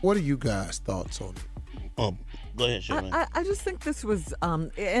 what are you guys' thoughts on it? Go ahead, Shirley. I just think this was,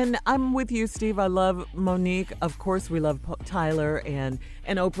 and I'm with you, Steve. I love Monique. Of course, we love Tyler and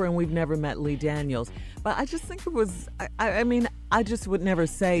Oprah, and we've never met Lee Daniels. But I just think it was, I just would never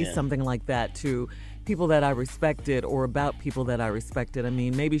say something like that to people that I respected or about people that I respected. I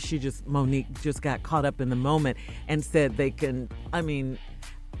mean, maybe Monique just got caught up in the moment and said they can,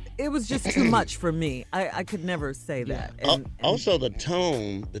 it was just too much for me. I could never say that. And also, the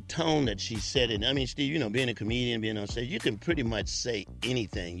tone that she said it. I mean, Steve, being a comedian, being on stage, you can pretty much say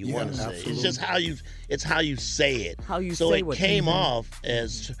anything you want to say. Absolutely. It's just how you say it. So it came off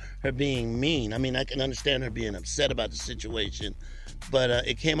as her being mean. I mean, I can understand her being upset about the situation, but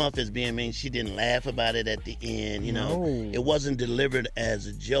it came off as being mean. She didn't laugh about it at the end. It wasn't delivered as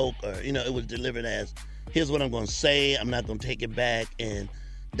a joke, or it was delivered as, here's what I'm going to say. I'm not going to take it back. And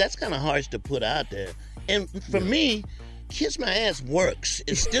that's kind of harsh to put out there. And for me, kiss my ass works.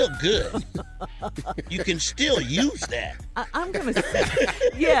 It's still good. You can still use that. I'm going to say,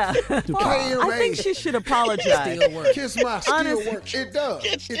 yeah. I think she should apologize. Kiss my still works. It does.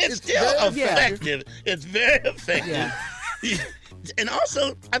 It's still effective. It's very effective. Yeah. And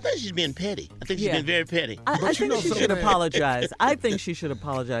also, I think she's being petty. I think she's been very petty. I think she should apologize. I think she should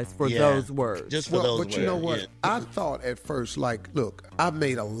apologize for those words. Just for those words. But you know what? Yeah. I thought at first, look, I've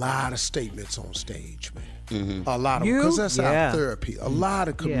made a lot of statements on stage, man. Mm-hmm. A lot of them. Because that's our therapy. A lot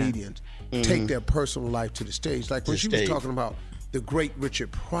of comedians take their personal life to the stage. Like when she was talking about the great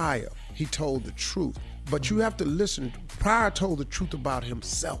Richard Pryor, he told the truth. But you have to listen. Pryor told the truth about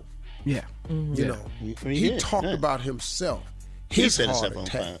himself. Yeah. Mm-hmm. He talked about himself. His heart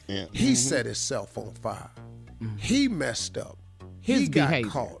attack. Yeah. He set himself on fire. Mm-hmm. He messed up. He got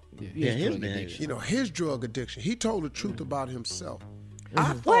caught. His behavior. His drug addiction. He told the truth about himself.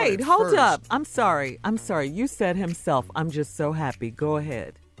 Mm-hmm. Wait, hold up. I'm sorry. You said himself. I'm just so happy. Go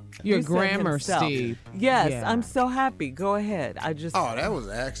ahead. Your grammar, Steve. Yes, I'm so happy. Go ahead. Oh, that was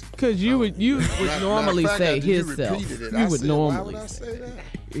an accident. Because you would normally say himself. You would normally why would I say that?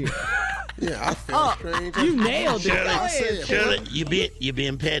 Yeah, I feel strange. You nailed it. Shirley, you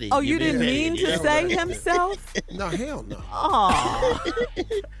being petty. Oh, you didn't mean to say himself? No, hell no. Aww.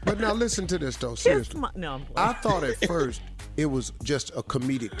 But now listen to this, though, seriously. No, I thought at first it was just a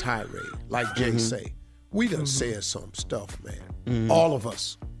comedic tirade, like Jay say. We done said some stuff, man. Mm-hmm. All of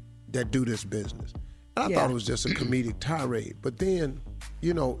us that do this business. And I thought it was just a comedic tirade. But then,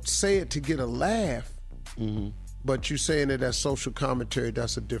 say it to get a laugh, but you saying it as social commentary,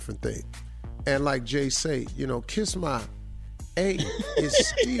 that's a different thing. And like Jay say, kiss my A is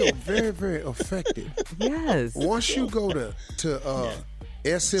still very, very effective. Yes. Once you go to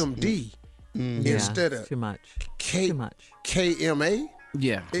SMD instead of too much. KMA,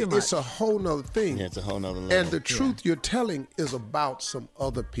 it's a whole nother thing. Yeah, it's a whole nother level. And the truth you're telling is about some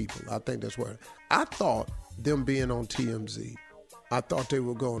other people. I think that's where I thought them being on TMZ, I thought they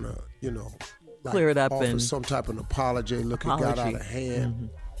were going to, clear it up offer and some type of apology. Look, it got out of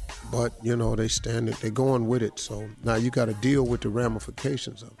hand. But, they're going with it. So now you got to deal with the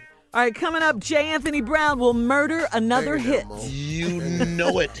ramifications of it. All right, coming up, J. Anthony Brown will murder another hit. You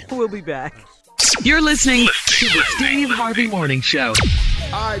know it. We'll be back. You're listening to the Steve Harvey Morning Show.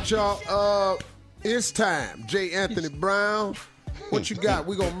 All right, y'all. It's time. J. Anthony Brown. What you got?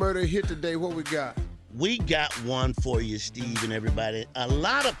 We going to murder a hit today. What we got? we got one for you, Steve and everybody. A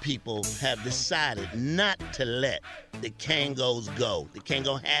lot of people have decided not to let the Kangos go, the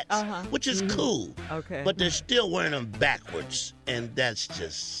Kango hats, which is cool. Okay. But they're still wearing them backwards, and that's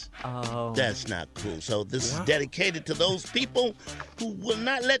just, that's not cool. So this is dedicated to those people who will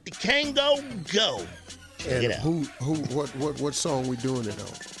not let the Kango go. Check it out. What song we doing it on?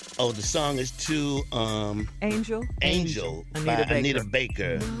 Oh, the song is to Angel by Anita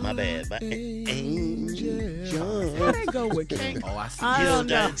Baker. My bad. By Angel. How they go with Kango? Oh, I see. I don't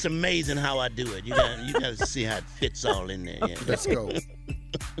know. It's amazing how I do it. You got to see how it fits all in there. Yeah. Let's go.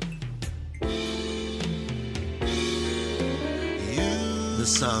 The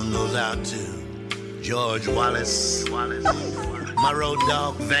song goes out to George Wallace, my road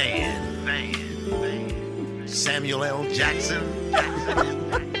dog Van, Samuel L. Jackson,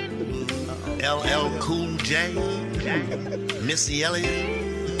 LL Cool J, Missy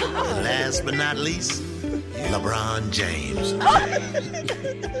Elliott, and last but not least, LeBron James.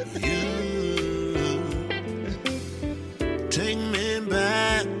 You take me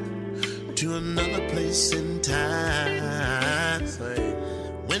back to another place in time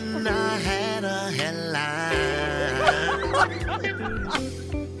when I had a headline.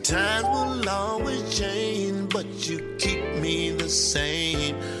 Times will always change, but you keep me the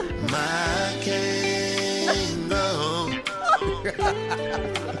same. My Kango.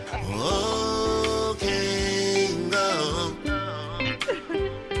 Oh, Kango.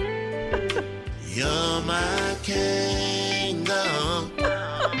 You're my Kango.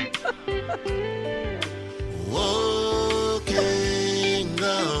 Whoa,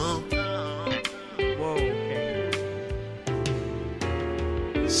 Kango.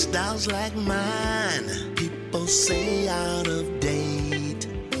 Styles like mine, people say out of date.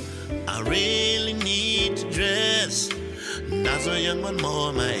 I really need to dress not so young, but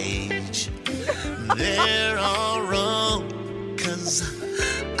more my age. They're all wrong, 'cause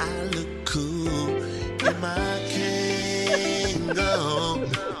I look cool in my Kango.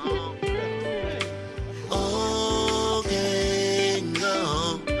 Oh,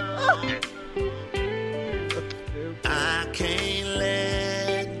 Kango. I can't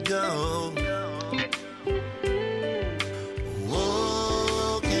let go.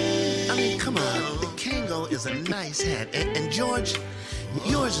 Whoa, Kango. I mean, come on. The Kango is a nice hat. And George,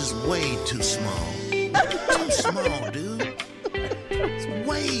 yours is way too small. Too small, dude. It's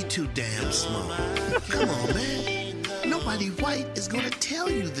way too damn small. Come on, man. Nobody white is gonna tell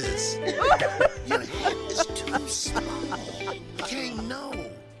you this. Your hat is too small. Kango.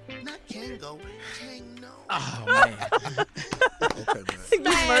 Not Kango. Kango. Oh, man. Okay, man. You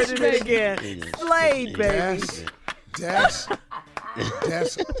murdered it again. Slayed, baby. That's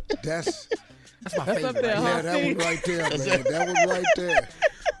my favorite. Yeah, that one right there, man. That one right there.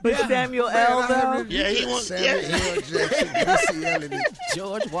 But Samuel L. though? Yeah, he wants Samuel L. Jackson, Missy Elliott,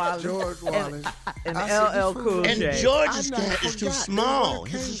 George Wallace. And LL Cool J. And George's hat is too small.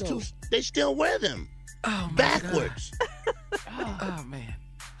 His is too. They still wear them backwards. Oh, man.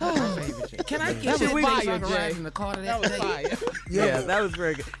 My favorite, Jay. Can I get That you was a fire, ride Jay. in the car to That was fire. Yeah, that was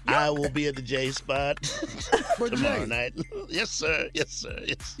very good. I will be at the J Spot But tomorrow Jay, night. Yes, sir. Yes, sir.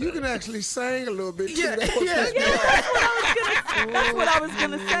 Yes, sir. you can actually sing a little bit too. Yeah, That was- That's what I was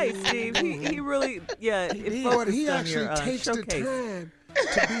gonna say, Steve. He really, it But focused he on actually your takes the showcase. time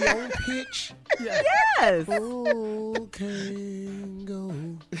to be on pitch. Yes, Oh,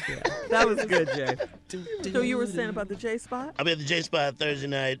 Kango. that was good, Jay. So you were saying about the J Spot? I'll be at the J Spot Thursday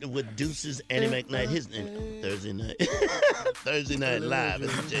night with Deuces, Annie McKnight. His Thursday night. Thursday night live at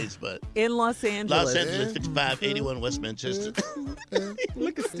the J Spot. In Los Angeles. Los Angeles, 5581 West Manchester.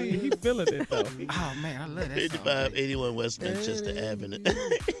 Look at Steve. He's feeling it, though. Oh, man, I love that song. 5581 West Manchester Avenue.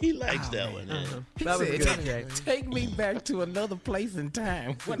 He likes that one. Yeah. He That was said, good, Jay. Take me back to another place in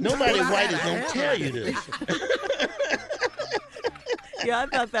time. Nobody white is going to tell you this. Yeah, I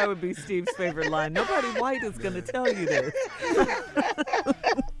thought that would be Steve's favorite line. Nobody white is going to tell you this.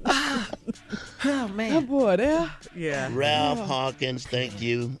 Oh, man. That boy there. Yeah. Ralph Hawkins, thank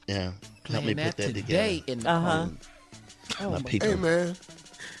you. Yeah. Help me Playing put that that today together. in the phone. My people. Hey, man.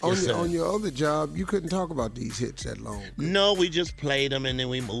 Yes, sir. On your other job, you couldn't talk about these hits that long. No, we just played them and then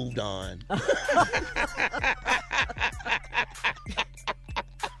we moved on.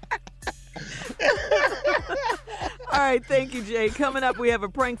 All right, thank you, Jay. Coming up, we have a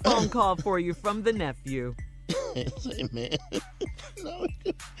prank phone call for you from the nephew. Say, man.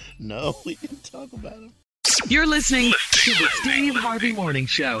 No, we can talk about them. You're listening to the Steve Harvey Morning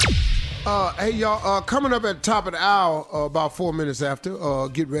Show. Hey, y'all, coming up at the top of the hour, about 4 minutes after,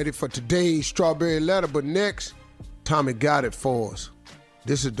 get ready for today's Strawberry Letter. But next, Tommy got it for us.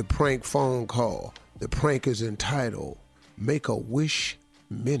 This is the prank phone call The prank is entitled Make-A-Wish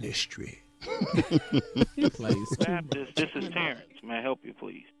Ministry. Baptist, this is Terrence. May I help you,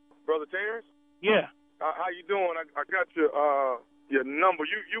 please? Brother Terrence? Yeah. How you doing? I got your number.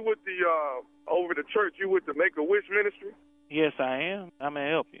 You with the over the church? You with the Make-A-Wish Ministry? Yes, I am. How may I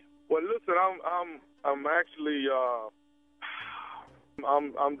help you? Well, listen, I'm actually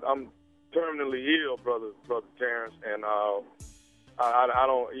I'm terminally ill, brother Terrence, and I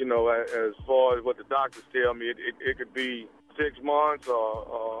don't, you know, as far as what the doctors tell me, it could be 6 months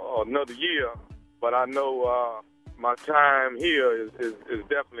or another year, but I know my time here is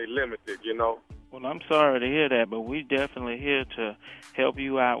definitely limited, you know. Well, I'm sorry to hear that, but we're definitely here to help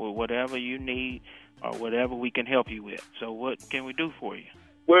you out with whatever you need or whatever we can help you with. So what can we do for you?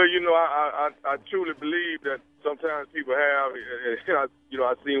 Well, you know, I truly believe that sometimes people have, you know,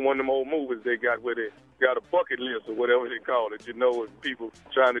 I seen one of them old movies they got where they got a bucket list or whatever they call it, you know, with people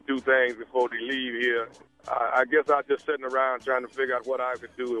trying to do things before they leave here. I guess I just sitting around trying to figure out what I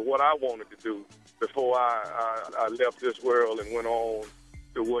could do and what I wanted to do before I left this world and went on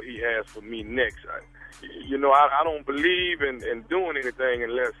to what he has for me next. You know, I don't believe in doing anything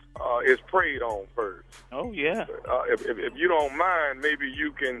unless it's prayed on first. Oh, yeah. If you don't mind, maybe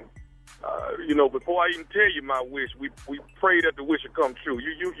you can, you know, before I even tell you my wish, we pray that the wish will come true.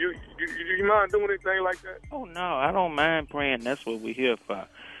 You mind doing anything like that? Oh, no, I don't mind praying. That's what we're here for.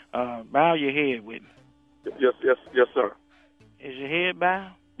 Bow your head with me. Yes, sir. Is your head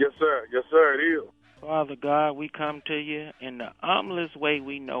bowed? Yes, sir. Yes, sir, it is. Father God, we come to you in the humblest way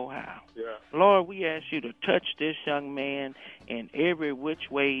we know how. Yeah. Lord, we ask you to touch this young man in every which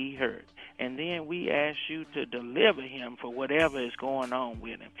way he hurt. And then we ask you to deliver him for whatever is going on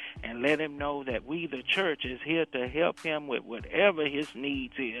with him. And let him know that we, the church, is here to help him with whatever his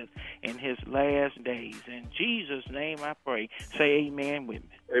needs is in his last days. In Jesus' name I pray. Say amen with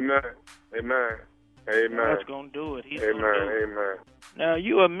me. Amen. Amen. Amen. God's going to do it. He's amen. Gonna do it. Amen. Now,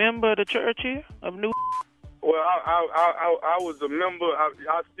 you a member of the church here of New? Well, I was a member.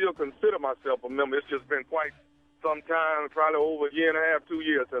 I still consider myself a member. It's just been quite some time, probably over a year and a half, 2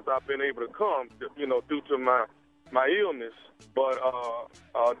 years since I've been able to come, you know, due to my illness. But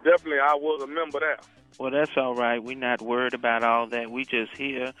definitely I was a member there. Well, that's all right. We're not worried about all that. We just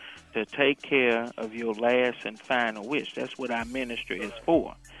here to take care of your last and final wish. That's what our ministry is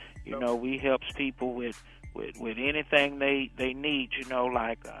for. You know, we helps people with anything they need, you know,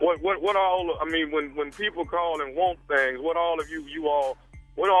 like what all, I mean, when people call and want things, what all of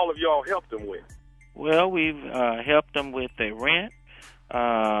y'all help them with? Well, we've helped them with their rent,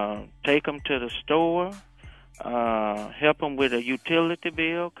 take them to the store, help them with a utility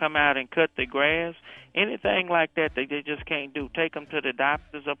bill, come out and cut the grass, anything like that they just can't do. Take them to the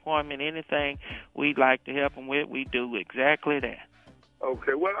doctor's appointment, anything we'd like to help them with, we do exactly that.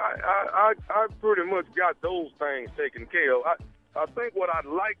 Okay, well, I pretty much got those things taken care of. I think what I'd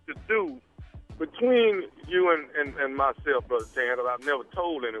like to do between you and myself, Brother Terrence, I've never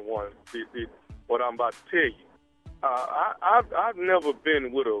told anyone what I'm about to tell you. I've never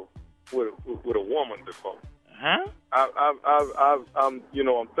been with a woman before. Huh? I'm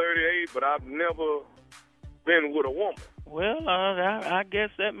 38, but I've never been with a woman. Well, I guess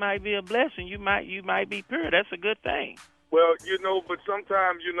that might be a blessing. You might be pure. That's a good thing. Well, you know, but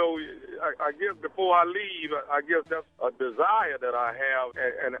sometimes, you know, I guess before I leave, I guess that's a desire that I have.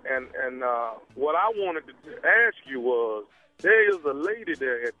 And what I wanted to ask you was, there is a lady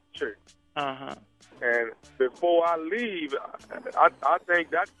there at the church. Uh-huh. And before I leave, I think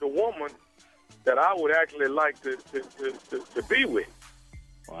that's the woman that I would actually like to be with.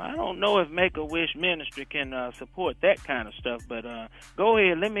 Well, I don't know if Make-A-Wish Ministry can support that kind of stuff, but go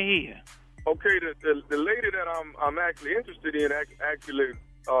ahead, let me hear. Okay, the lady that I'm actually interested in actually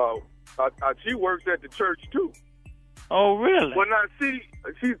she works at the church too. Oh, really? Well, now she's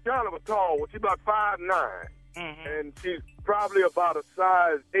kind of a tall one. She's about 5'9", and she's probably about a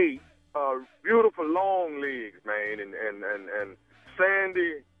size 8. Beautiful long legs, man, and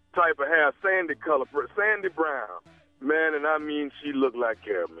sandy type of hair, sandy color, sandy brown, man. And I mean, she looked like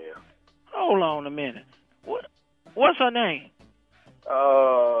caramel. Hold on a minute. What's her name?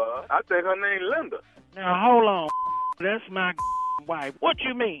 I think her name Linda. Now, hold on. That's my wife. What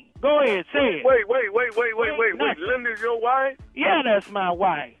you mean? Go ahead, say it. Wait. Linda's your wife? Yeah, that's my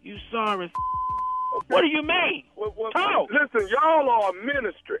wife. You sorry. Okay. What do you mean? Talk. Listen, y'all are a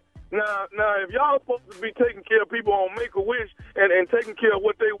ministry. Now, if y'all supposed to be taking care of people on Make-A-Wish and taking care of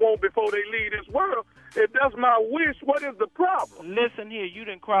what they want before they leave this world, if that's my wish, what is the problem? Listen here, you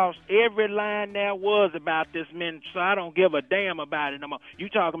done crossed every line there was about this ministry, so I don't give a damn about it no more. You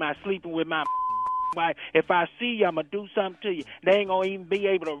talking about sleeping with my wife. If I see you, I'm going to do something to you. They ain't going to even be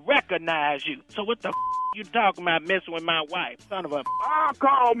able to recognize you. So what the you talking about messing with my wife? Son of a... I'll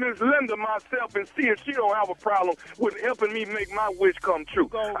call Miss Linda myself and see if she don't have a problem with helping me make my wish come true.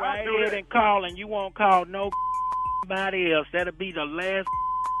 Go right ahead and call, and you won't call nobody else. That'll be the last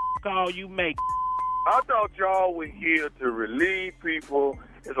call you make. I thought y'all were here to relieve people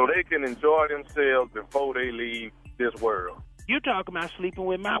so they can enjoy themselves before they leave this world. You talking about sleeping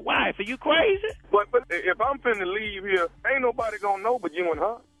with my wife. Are you crazy? But if I'm finna leave here, ain't nobody gonna know but you and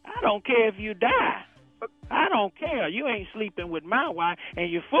her. I don't care if you die. I don't care. You ain't sleeping with my wife and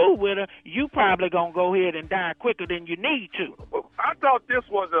you fool with her, you probably gonna go ahead and die quicker than you need to. I thought this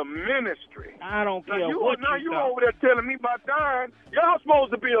was a ministry. I don't care you what you over there telling me about dying. Y'all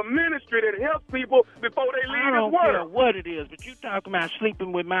supposed to be a ministry that helps people before they leave I don't this care world. what it is, but you talking about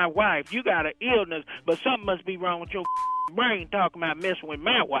sleeping with my wife. You got an illness, but something must be wrong with your brain talking about messing with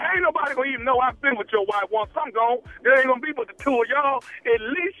my wife. Ain't nobody gonna even know I've been with your wife once I'm gone. There ain't gonna be but the two of y'all. At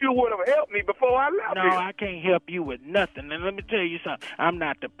least you would have helped me before I left No, here. I can't help you with nothing. And let me tell you something. I'm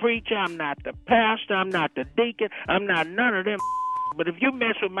not the preacher. I'm not the pastor. I'm not the deacon. I'm not none of them. But if you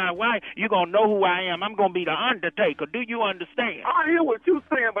mess with my wife, you're going to know who I am. I'm going to be the Undertaker. Do you understand? I hear what you're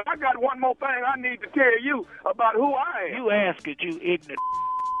saying, but I got one more thing I need to tell you about who I am. You ask it, you ignorant.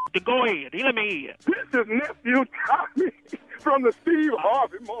 Go ahead. Let me hear. This is nephew Tommy from the Steve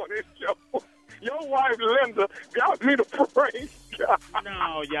Harvey Morning Show. Your wife Linda got me to pray.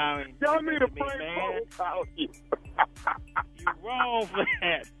 No, y'all ain't. Y'all need to me, pray man. about you. You wrong for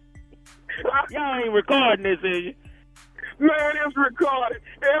that. Y'all ain't recording this, is you? Man, it's recorded.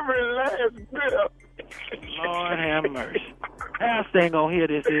 Every last bit of it. Lord have mercy. Pastor ain't gonna hear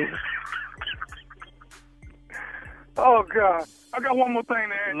this, is he? Oh, God. I got one more thing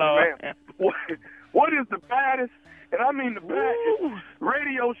to ask Lord. you, man. What is the baddest, and I mean the baddest,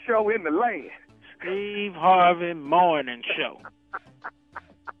 radio show in the land? Steve Harvey Morning Show.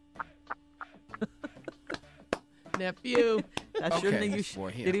 Nephew. That's your Okay, name. for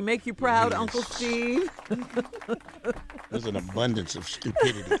him. Did he make you proud, Uncle Steve? There's an abundance of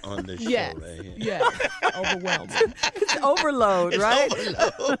stupidity on this Yes. show right here. Yes. Overwhelming. It's overload, right?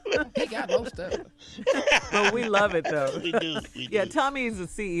 He got most of it. But we love it, though. We do. Yeah, Tommy is the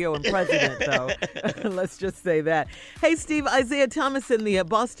CEO and president, though. Let's just say that. Hey, Steve, Isaiah Thomas and the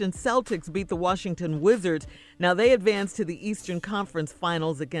Boston Celtics beat the Washington Wizards. Now they advance to the Eastern Conference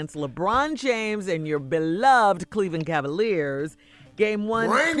Finals against LeBron James and your beloved Cleveland Cavaliers. Game one,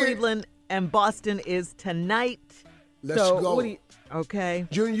 Bring it. Cleveland and Boston is tonight. Let's so, go. What do you, okay.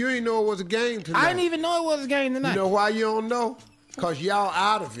 Junior, you didn't know it was a game tonight. I didn't even know it was a game tonight. You know why you don't know? Because y'all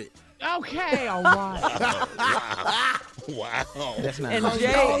out of it. Okay, all right. Wow. That's not And nice.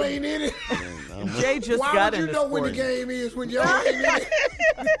 Jay- Y'all ain't in it. Jay just Why got would in you the know when the sport. game is when y'all ain't in it?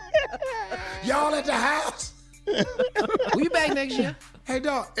 Y'all at the house? Will you back next year? Hey,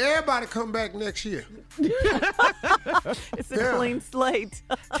 dog, everybody come back next year. It's a Yeah. clean slate.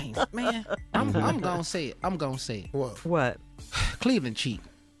 Man, I'm gonna say it. I'm gonna say it. What? What? Cleveland cheat.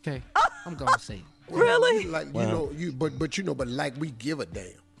 Okay, I'm gonna say it. Really? Like you know, but like we give a damn.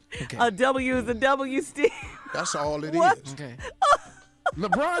 Okay. A W is a W, Steve. That's all it is. What? Okay.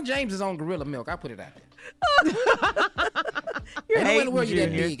 LeBron James is on Gorilla Milk. I put it out there. You're Ain't no way in the hating, world you that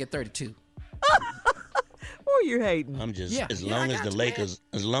Junior. big at 32. Who are you hating? I'm just Yeah. as Yeah, long I as got the you, Lakers,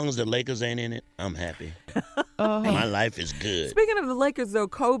 as long as the Lakers ain't in it, I'm happy. My life is good. Speaking of the Lakers, though,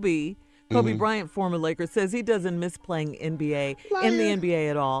 Kobe Bryant, former Laker, says he doesn't miss playing in the NBA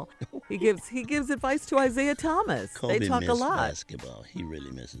at all. He gives advice to Isaiah Thomas. Kobe they talk a missed lot. basketball. He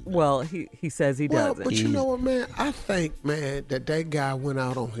really misses. Well, he says he Well, doesn't. but you know what, man? I think, man, that guy went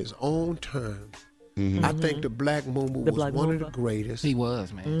out on his own terms. I think the Black Mamba was Black one Mamba. of the greatest. He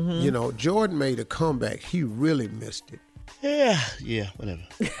was, man. You know, Jordan made a comeback. He really missed it. Yeah, whatever.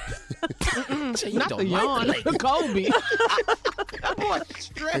 So you Not don't the like yawn. the Lakers. Kobe. Come on,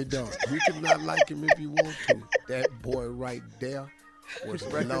 stretch. Hey, dog, you can not like him if you want to. That boy right there was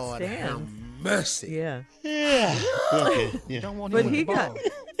Record Lord have stands. mercy. Yeah. Okay. Yeah. Don't want But him he with the got ball.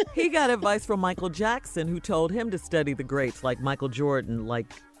 he got advice from Michael Jackson, who told him to study the greats like Michael Jordan, like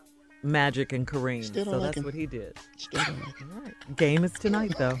Magic and Kareem. Still don't So like that's him. what he did. Still don't like him. All right. Game is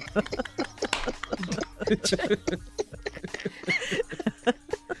tonight, though.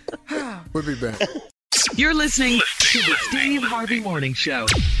 We'll be back. You're listening to the Steve Harvey Morning Show.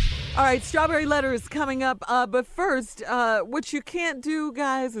 All right, Strawberry Letter is coming up. But first, what you can't do,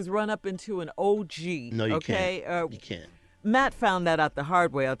 guys, is run up into an OG. No, you okay? can't. You can't. Matt found that out the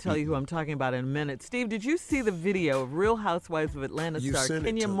hard way. I'll tell you who I'm talking about in a minute. Steve, did you see the video of Real Housewives of Atlanta You star sent it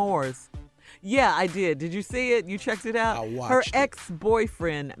Kenya to me. Moores? Yeah, I did. Did you see it? You checked it out? I watched Her it.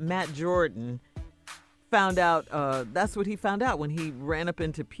 ex-boyfriend, Matt Jordan, found out, that's what he found out when he ran up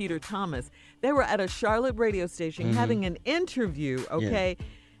into Peter Thomas. They were at a Charlotte radio station having an interview, okay? Yeah.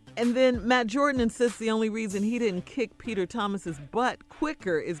 And then Matt Jordan insists the only reason he didn't kick Peter Thomas's butt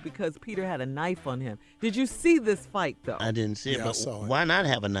quicker is because Peter had a knife on him. Did you see this fight, though? I didn't see it, but why not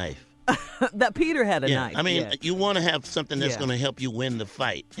have a knife? That Peter had a knife. I mean, you want to have something that's going to help you win the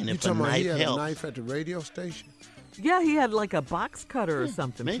fight. And if a knife he had helps. a knife at the radio station? Yeah, he had like a box cutter or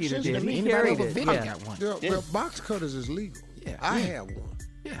something. Makes Peter sense did. to me. He carried it. Anybody over 50 got one. Well, box cutters is legal. Yeah. I have one.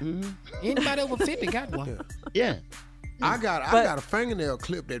 Yeah. Anybody over 50 got one. Yeah. I got a fingernail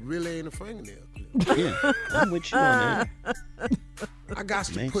clip that really ain't a fingernail clip. Yeah. I'm with you on that. I got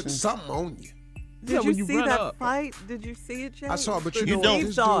to put something on you. Did you see that fight? Did you see it, Jay? I saw it, but You know don't.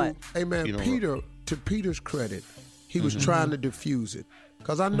 this saw dude, it. hey man, to Peter's credit, he was trying to diffuse it.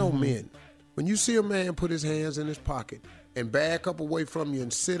 Because I know men, when you see a man put his hands in his pocket and back up away from you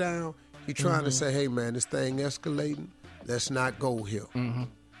and sit down, he trying to say, hey man, this thing escalating, let's not go here.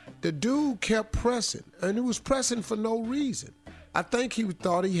 The dude kept pressing, and he was pressing for no reason. I think he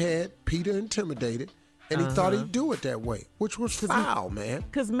thought he had Peter intimidated, and he thought he'd do it that way, which was foul, man.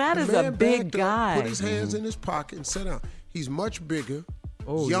 Because Matt is The a man big backed up, guy. Put his hands in his pocket and sat down. He's much bigger,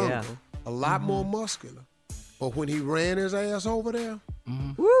 younger, a lot more muscular. But when he ran his ass over there,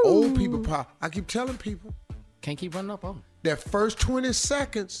 old people I keep telling people, can't keep running up on him. That first 20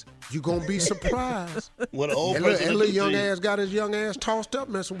 seconds, you're going to be surprised. What an old that person little young ass got his young ass tossed up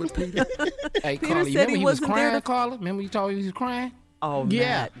messing with Peter. Hey, Peter Carla, you said remember he he was wasn't crying, there Carla? Remember you told me he was crying? Oh,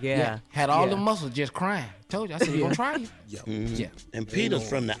 Yeah. Matt, yeah. Had all Yeah. the muscles just crying. Told you. I said, you going to try it? Yeah. And Peter's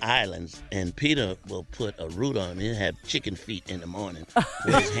from the islands, and Peter will put a root on him. He'll have chicken feet in the morning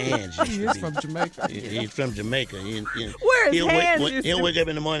with his hands. He is from Jamaica. He's from Jamaica. Where his hands used He'll to wake up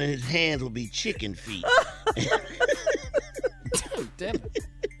in the morning, his hands will be chicken feet. Damn it.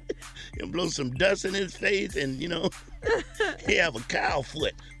 He'll blow some dust in his face, and, he'll have a cow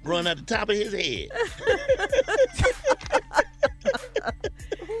foot run out the top of his head.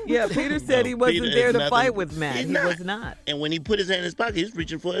 Yeah, Peter said he wasn't Peter there is to nothing. fight with Matt. He's He not. was not. And when he put his hand in his pocket, he's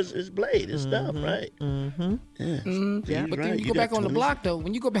reaching for his blade, his stuff, right? Mm-hmm. Yeah. Yeah. But right. then you go back on the block, though.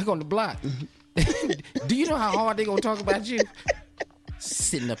 When you go back on the block, do you know how hard they going to talk about you?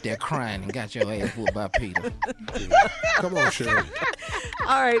 Sitting up there crying and got your ass whooped by Peter. Come on, Shirley.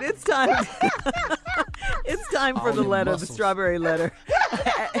 All right, it's time. It's time for All the them letter, muscles. the strawberry letter.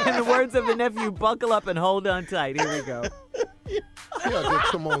 In the words of the nephew, buckle up and hold on tight. Here we go. Yeah,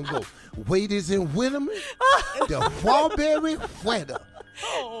 just come on, go. Ladies and gentlemen, the strawberry weather.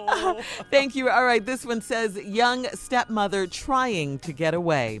 Thank you. All right, this one says, young stepmother trying to get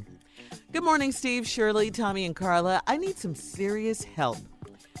away. Good morning, Steve, Shirley, Tommy, and Carla. I need some serious help.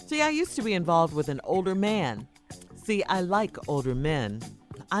 See, I used to be involved with an older man. See, I like older men.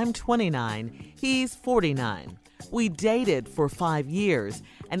 I'm 29. He's 49. We dated for 5 years,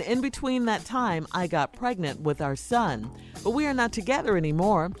 and in between that time, I got pregnant with our son. But we are not together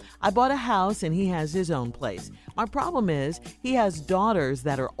anymore. I bought a house, and he has his own place. My problem is, he has daughters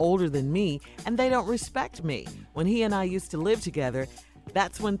that are older than me, and they don't respect me. When he and I used to live together,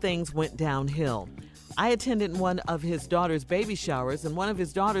 that's when things went downhill. I attended one of his daughter's baby showers, and one of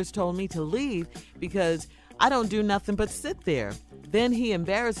his daughters told me to leave because I don't do nothing but sit there. Then he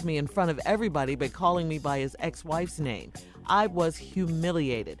embarrassed me in front of everybody by calling me by his ex-wife's name. I was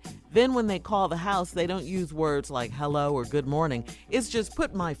humiliated. Then when they call the house, they don't use words like hello or good morning. It's just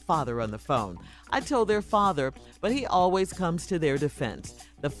put my father on the phone. I told their father, but he always comes to their defense.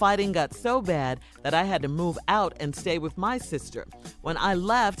 The fighting got so bad that I had to move out and stay with my sister. When I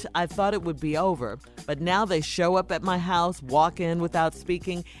left, I thought it would be over, but now they show up at my house, walk in without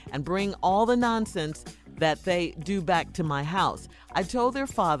speaking, and bring all the nonsense that they do back to my house. I told their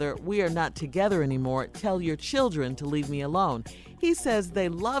father, we are not together anymore. Tell your children to leave me alone. He says they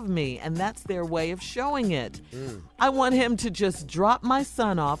love me, and that's their way of showing it. I want him to just drop my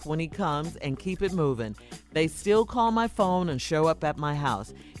son off when he comes and keep it moving. They still call my phone and show up at my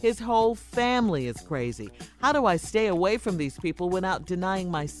house. His whole family is crazy. How do I stay away from these people without denying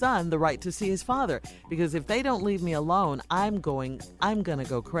my son the right to see his father? Because if they don't leave me alone, I'm gonna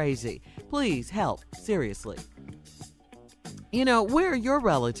go crazy. Please help, seriously. You know, where are your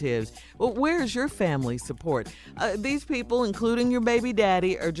relatives? Well, where's your family support? These people, including your baby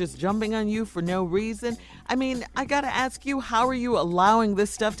daddy, are just jumping on you for no reason. I mean, I got to ask you, how are you allowing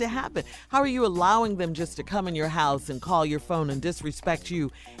this stuff to happen? How are you allowing them just to come in your house and call your phone and disrespect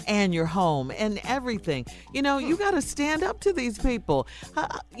you and your home and everything? You know, you got to stand up to these people.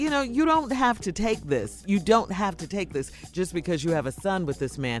 You know, you don't have to take this. You don't have to take this just because you have a son with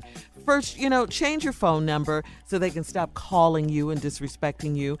this man. First, you know, change your phone number so they can stop calling belittling you and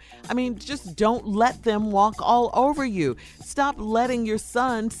disrespecting you. I mean, just don't let them walk all over you. Stop letting your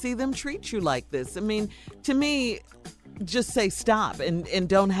son see them treat you like this. I mean, to me, just say stop and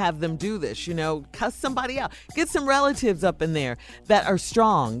don't have them do this, cuss somebody out. Get some relatives up in there that are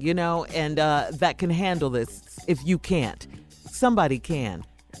strong, and that can handle this if you can't. Somebody can.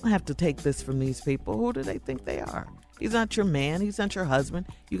 You don't have to take this from these people. Who do they think they are? He's not your man. He's not your husband.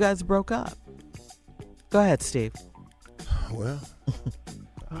 You guys broke up. Go ahead, Steve. Well,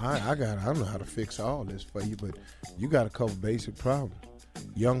 I don't know how to fix all this for you, but you got a couple basic problems.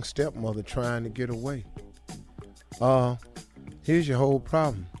 Young stepmother trying to get away. Here's your whole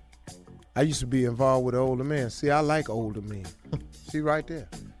problem. I used to be involved with an older man. See, I like older men. See right there.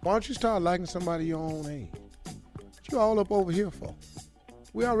 Why don't you start liking somebody your own age? What you all up over here for?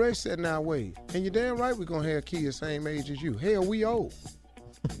 We already set in our ways. And you're damn right we're going to have kids the same age as you. Hell, we old.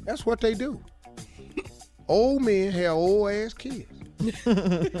 That's what they do. Old men have old-ass kids.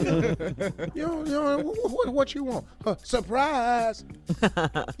 What you want? Surprise.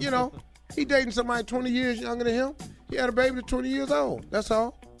 He dating somebody 20 years younger than him. He had a baby that's 20 years old. That's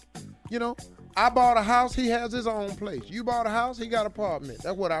all. I bought a house. He has his own place. You bought a house. He got an apartment.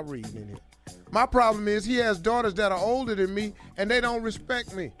 That's what I read in here. My problem is he has daughters that are older than me, and they don't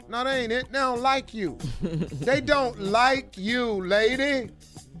respect me. No, that ain't it. They don't like you. They don't like you, lady.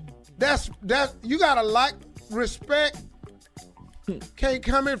 That's you gotta like, respect. Can't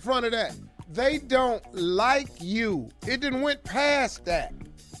come in front of that. They don't like you. It didn't went past that.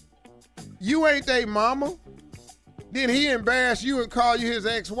 You ain't they mama. Then he embarrass you and call you his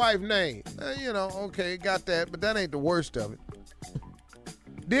ex-wife name. Okay, got that, but that ain't the worst of it.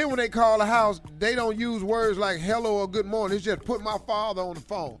 Then when they call a house, they don't use words like hello or good morning. It's just put my father on the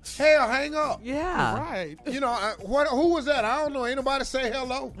phone. Hell, hang up. Yeah. Right. Who was that? I don't know. Ain't nobody say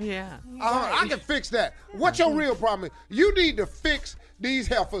hello. Yeah. I can fix that. What's your real problem? You need to fix these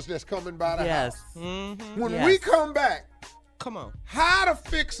heifers that's coming by the house. Mm-hmm. When we come back, come on. How to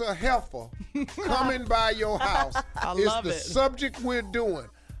fix a heifer coming by your house is the subject we're doing.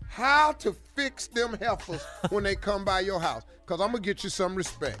 How to fix them heifers when they come by your house. Because I'm going to get you some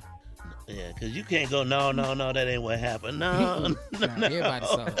respect. Yeah, because you can't go, no, that ain't what happened. No. Everybody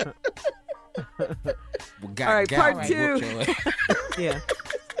saw it. All right, part two. Yeah.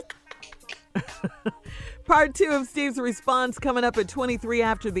 Part two of Steve's response coming up at 23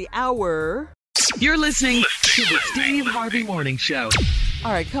 after the hour. You're listening to the Steve Harvey Morning Show.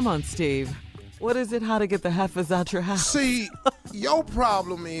 All right, come on, Steve. What is it? How to get the heifers out your house? See, your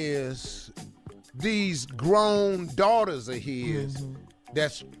problem is these grown daughters of his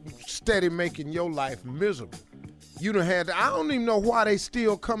that's steady making your life miserable. You done had I don't even know why they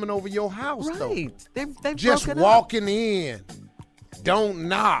still coming over your house, though. Right. They've just walking in. Don't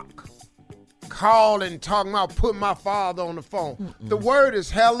knock. Calling, talking about putting my father on the phone. The word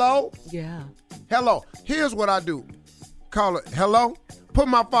is hello. Yeah. Hello. Here's what I do. Call it hello. Put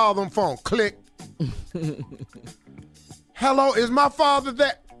my father on the phone. Click. Hello, is my father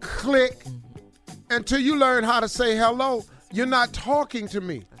there? Click. Until you learn how to say hello, you're not talking to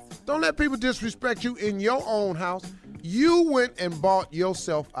me. Don't let people disrespect you in your own house. You went and bought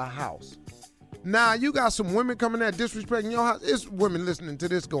yourself a house. Now, you got some women coming there disrespecting your house. It's women listening to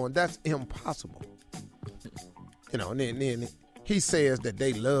this going, that's impossible. And then he says that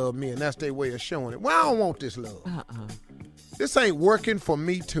they love me, and that's their way of showing it. Well, I don't want this love. This ain't working for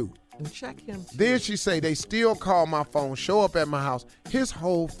me, too. Check him. Then she say they still call my phone, show up at my house. His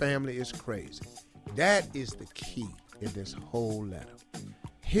whole family is crazy. That is the key in this whole letter.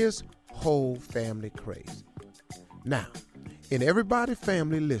 His whole family crazy. Now, in everybody's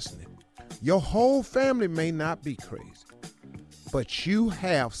family listening, your whole family may not be crazy, but you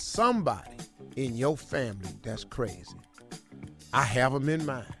have somebody in your family that's crazy. I have them in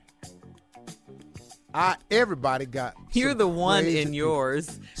mind. Everybody got. You're the one in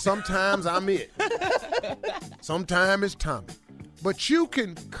yours. Sometimes I'm it. Sometimes it's Tommy. But you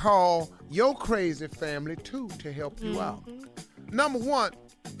can call your crazy family too to help you out. Number one,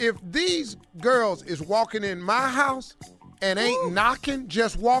 if these girls is walking in my house and ain't knocking,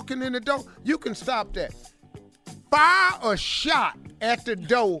 just walking in the door, you can stop that. Fire a shot at the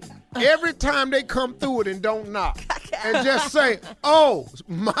door every time they come through it and don't knock. And just say, oh,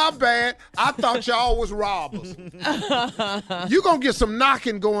 my bad. I thought y'all was robbers. You're going to get some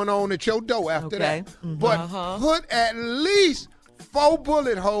knocking going on at your door after that. But put at least 4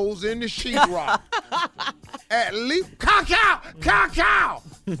 bullet holes in the sheetrock. At least. Cow.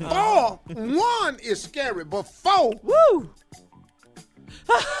 4. 1 is scary, but 4. Woo.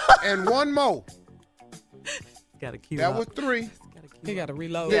 And 1 more. Got to keep that was 3. He got to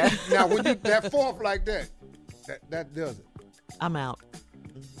reload. Yeah. Now, when you that 4th like that does it. I'm out.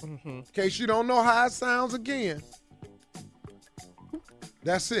 In case you don't know how it sounds again.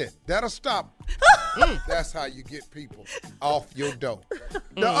 That's it. That'll stop. That's how you get people off your dough.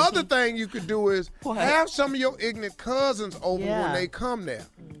 The other thing you could do is have some of your ignorant cousins over when they come there.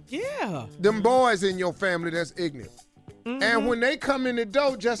 Yeah. Them boys in your family that's ignorant. And when they come in the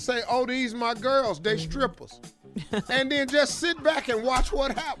door, just say, oh, these my girls. They strippers. And then just sit back and watch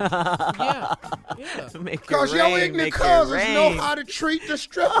what happens. Because your ignorant cousins know how to treat the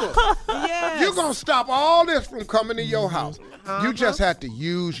strippers. You're going to stop all this from coming to your house. You just have to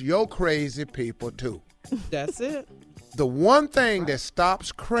use your crazy people, too. That's it. The one thing that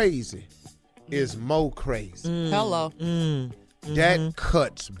stops crazy is more crazy. Hello. That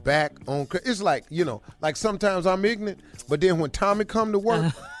cuts back on. It's like, like sometimes I'm ignorant, but then when Tommy come to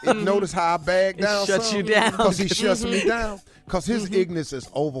work, notice how I bag down. Shuts you down. Because he shuts me down. Because his ignorance is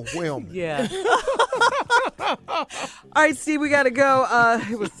overwhelming. Yeah. All right, Steve, we got to go.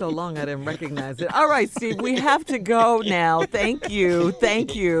 It was so long I didn't recognize it. All right, Steve, we have to go now. Thank you.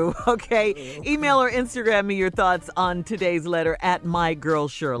 Okay. Email or Instagram me your thoughts on today's letter at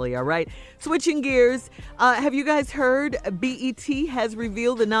MyGirlShirley, all right? Switching gears, have you guys heard BET has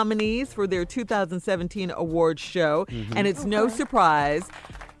revealed the nominees for their 2017 awards show? And it's no surprise,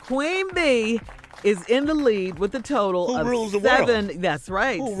 Queen Bee is in the lead with a total of rules the 7. world? That's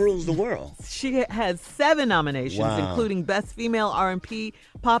right. Who rules the world? She has 7 nominations, Wow. including Best Female R&B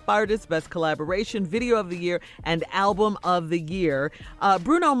Pop Artist, Best Collaboration, Video of the Year, and Album of the Year.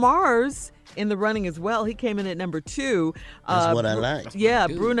 Bruno Mars in the running as well. He came in at number 2. That's what I like. Yeah,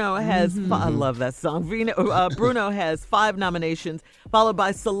 Bruno has. I love that song. Bruno has 5 nominations, followed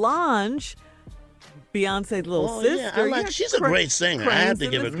by Solange, Beyonce's little sister. Yeah, she's a great singer. I have to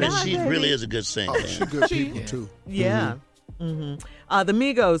give her credit. She really is a good singer. Oh, she's good people, too. Yeah. The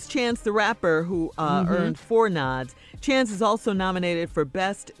Migos, Chance the Rapper, who earned 4 nods. Chance is also nominated for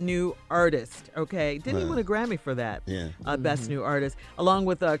Best New Artist, okay? Didn't he win a Grammy for that? Yeah. Best New Artist, along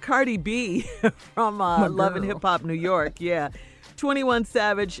with Cardi B from Love and Hip Hop New York, 21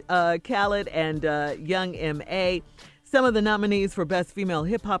 Savage, Khaled, and Young M.A. Some of the nominees for Best Female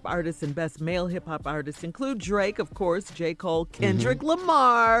Hip Hop Artist and Best Male Hip Hop Artist include Drake, of course, J. Cole, Kendrick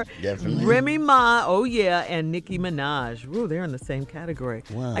Lamar, Definitely. Remy Ma, and Nicki Minaj. Ooh, they're in the same category.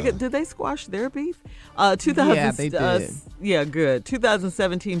 Wow. Did they squash their beef? Yeah, they did. Good.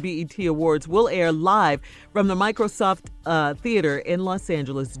 2017 BET Awards will air live from the Microsoft Theater in Los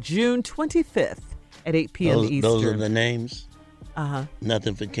Angeles, June 25th at 8 p.m. Eastern. Those are the names? Uh-huh.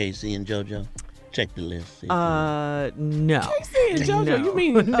 Nothing for Casey and JoJo? Check the list. No. Casey and JoJo, No. you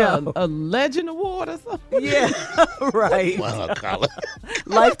mean No. a Legend Award or something? Yeah, right. Wow, Carla.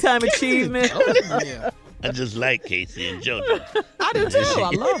 Lifetime achievement. I just like Casey and JoJo. I do too.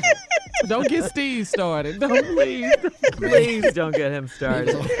 I love it. Don't get Steve started. Don't please. Please don't get him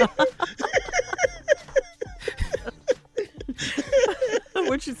started.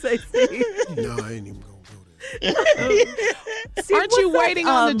 What you say, Steve? No, I ain't even going to go Steve, Aren't you what's that, waiting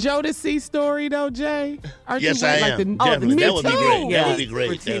on the Jodeci story, though, Jay? Aren't Yes, you I waiting, am. Like the, Definitely. Me That would be too. great. Yeah. That would be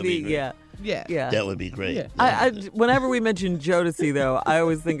great. For That would be TV, great. yeah. That would be great. Yeah. I whenever we mention Jodeci, though, I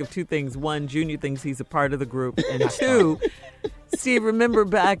always think of 2 things. 1, Junior thinks he's a part of the group, and 2, Steve, remember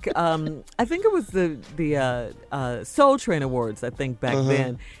back? I think it was the Soul Train Awards. I think back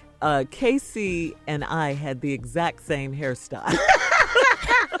then, Casey and I had the exact same hairstyle.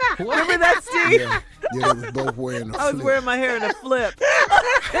 Remember that, Steve? Yeah, they was both wearing a flip. I was wearing my hair in a flip.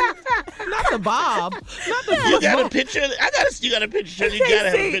 Not the bob. Not the You got a picture? You got a picture? You got to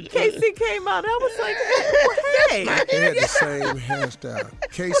have a picture. Casey came out. I was like, hey. They had the same hairstyle.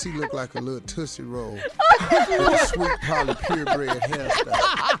 Casey looked like a little Tootsie Roll with a sweet Polly purebred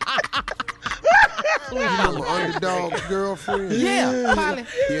hairstyle. Remember Underdog's girlfriend? Yeah, Polly.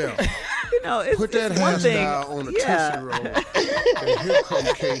 Yeah. You know, it's Put that one thing. hairstyle on a Tootsie Roll. And here come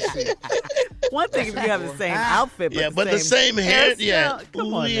Casey. One thing if you have the same outfit, but the same hair. hairstyle. Yeah.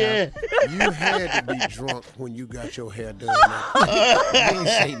 Come on yeah. now. You had to be drunk when you got your hair done. I ain't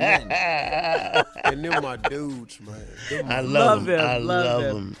say nothing. And them my dudes, man. I love them. them. I love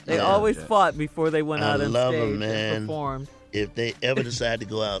them. them. They Yeah. always fought before they went out on love stage them, man. and performed. If they ever decide to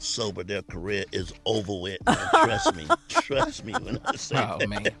go out sober, their career is over with. Man. Trust me. Trust me when I say Oh, that.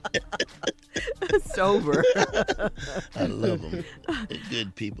 man. Sober. I love them. They're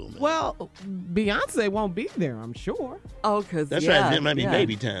good people, man. Well, Beyonce won't be there, I'm sure. Oh, because That's right. It might be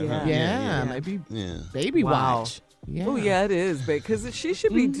baby time, huh? Yeah, maybe Yeah. baby Wow. watch. Yeah. Oh, yeah, it is, because she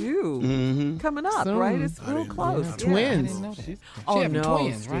should be due coming up, Soon. right? It's real close. Yeah. Yeah. Twins. Oh, having no,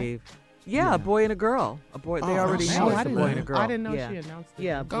 twins, Steve. right? Yeah, a boy and a girl. A boy. They already Oh, know I it's a didn't boy know. and a girl. I didn't know yeah. she announced it.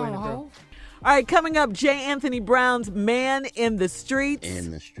 Yeah, a Go boy on, and a girl. Hov. All right, coming up, J. Anthony Brown's Man in the Streets. In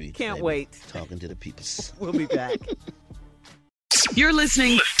the streets. Can't baby. wait. Talking to the people. We'll be back. You're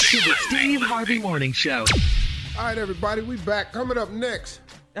listening to the Steve Harvey Morning Show. All right, everybody, we back. Coming up next.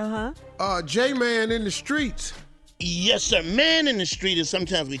 J-Man in the streets. Yes, sir. Man in the street is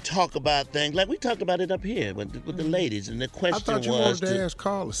sometimes we talk about things like we talked about it up here with the ladies, and the question I thought you was wanted to ask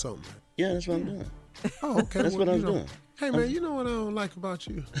Carl or something. Yeah, that's what I'm doing. Oh, okay. That's what I'm doing. Hey, man, you know what I don't like about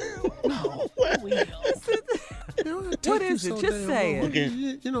you? What is it? Just say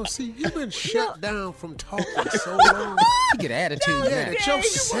it. You know, see, you've been shut down from talking so long. You get attitude. Yeah, that your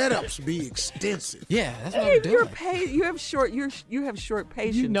setups be extensive. Yeah, that's what Hey, I'm doing. you have short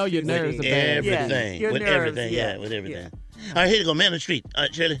patience. You know your nerves are bad. Everything. Your with nerves, everything. yeah. With everything. All right, here you go. Man in the street. All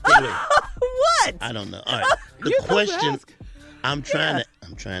right, Shirley, take it away. What? I don't know. All right. The question. I'm trying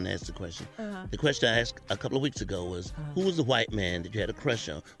to ask the question. The question I asked a couple of weeks ago was, who was the white man that you had a crush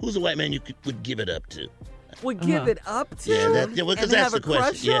on? Who's the white man you would give it up to? Would give it up to? Yeah, because and that's have the a crush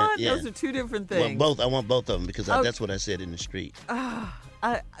question. on? Yeah. Those are two different Well, things. both. I want both of them because Okay. that's what I said in the street.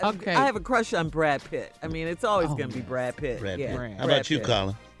 I have a crush on Brad Pitt. I mean, it's always going to be Brad Pitt. Brad yeah. Pitt. Brad How about you, Pitt.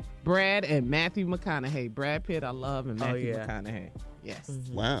 Colin? Brad and Matthew McConaughey. Brad Pitt, I love, and Matthew McConaughey. Yes.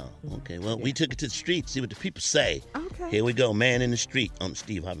 Wow. Okay. Well, we took it to the streets. See what the people say. Okay. Here we go. Man in the street on the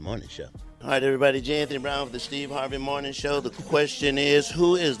Steve Harvey Morning Show. All right, everybody. J. Anthony Brown for the Steve Harvey Morning Show. The question is,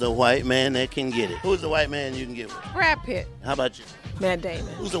 who is the white man that can get it? Who's the white man you can get with? Brad Pitt. How about you? Matt Damon.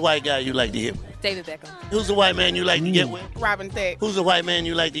 Who's the white guy you like to get with? David Beckham. Who's the white man you like to get with? Robin Thicke. Who's the white man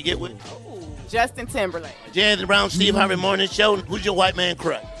you like to get with? Justin Timberlake. J. Anthony Brown, Steve Harvey Morning Show. Who's your white man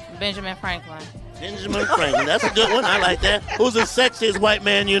crush? Benjamin Franklin. Benjamin Franklin. That's a good one. I like that. Who's the sexiest white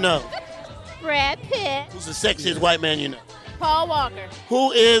man you know? Brad Pitt. Who's the sexiest white man you know? Paul Walker.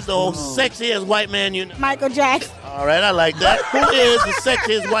 Who is the sexiest white man you know? Michael Jackson. All right, I like that. Who is the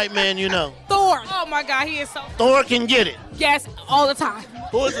sexiest white man you know? Thor. Oh my God, he is so. Thor can get it. Yes, all the time.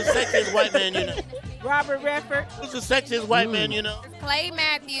 Who is the sexiest white man you know? Robert Redford. Who's the sexiest white man you know? Clay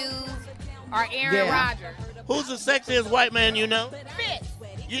Matthews or Aaron Rodgers. Who's the sexiest white man you know? Fitz.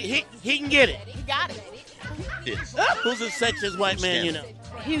 He can get it. He got it. Fitz. Who's the sexiest white man you know?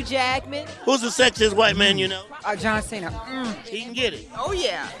 Hugh Jackman. Who's the sexiest white man you know? John Cena. He can get it. Oh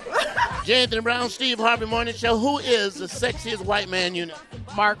yeah. J. Anthony Brown, Steve Harvey Morning Show. Who is the sexiest white man you know?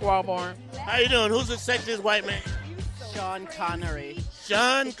 Mark Wahlberg. How you doing? Who's the sexiest white man? Sean Connery.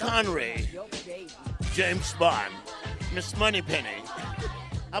 Sean Connery. James Bond. Miss Moneypenny.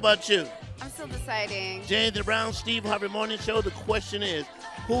 How about you? I'm still deciding. J. Anthony Brown, Steve Harvey Morning Show. The question is,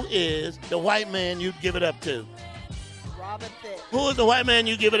 who is the white man you'd give it up to? Robin Thicke. Who is the white man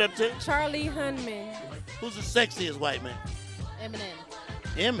you give it up to? Charlie Hunman. Who's the sexiest white man? Eminem.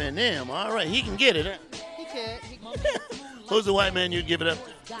 Eminem. All right, he can get it, huh? He could. Who's the white man you'd give it up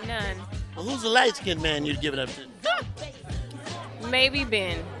to? None. Well, who's the light-skinned man you'd give it up to? Maybe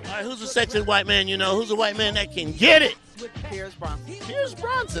Ben. All right, who's the sexiest white man you know? Who's the white man that can get it? Pierce Bronson. Pierce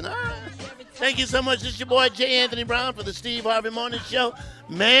Bronson. All right. Thank you so much. This is your boy, J. Anthony Brown, for the Steve Harvey Morning Show.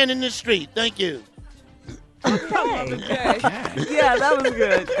 Man in the street. Thank you. Okay. Yeah, that was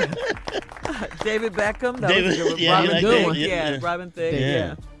good. David Beckham. That was a good one. Yeah, Robin like Thicke. David, Yeah, Robin Thicke.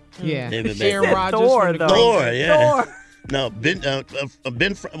 Yeah. Yeah. David Aaron Beckham. Rodgers. Thor, though. Thor, yeah. Thor. No, who's Benjamin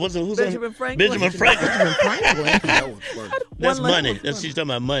that? Franklin. Benjamin Franklin. That was funny. That's One money. lady- She's talking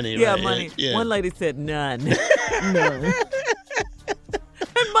about money, Yeah, right? money. Yeah. One lady said none. No.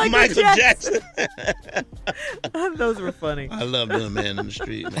 And Michael Jackson. Those were funny. I love doing Man in the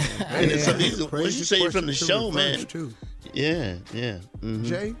Street, man. And it's what you say you're from the show, man. Yeah, yeah. Mm-hmm.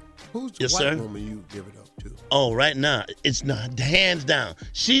 Jay, who's the Yes, white sir. woman you give it up to? Oh, right now, it's not, hands down.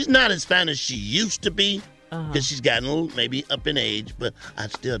 She's not as fine as she used to be, because she's gotten a little, maybe up in age, but I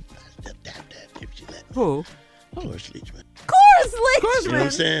still tap that if she let me. Who? Cloris Leachman. Cloris See what I'm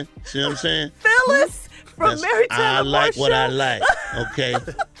Leachman. saying? See what I'm saying? Phyllis from That's- Mary I Tyler like what I Moore like, okay?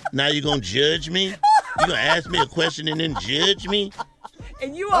 Now you're going to judge me? You're going to ask me a question and then judge me?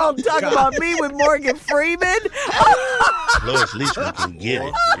 And you all talk about me with Morgan Freeman? Cloris Leachman can get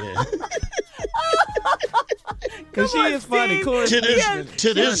it. Yeah. Because she is funny. Cloris To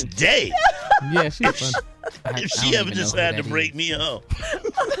this day, Yeah, she's funny. if she ever decided to break me off,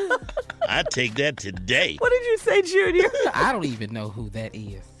 I'd take that today. What did you say, Junior? I don't even know who that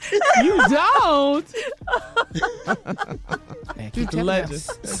is. You don't? Man, She's a legend.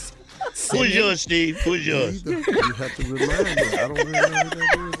 Who's yours, Steve? Who's yours? You have to remind me. I don't really know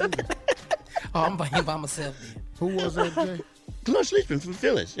who that is either. Oh, I'm by myself then. Who was that, Jay? Cloris Leachman from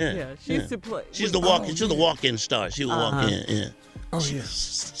Phyllis. Yeah, Yeah, she used to play. She's the walk-in. She's the walk-in star. She would walk in. Yeah. Oh, yeah.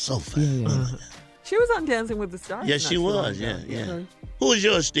 So fun. Oh, my God. She was on Dancing with the Stars. Yes, she was. Yeah. Who was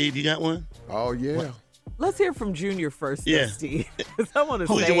yours, Steve? You got one? Oh, yeah. What? Let's hear from Junior first, though, Steve. I want to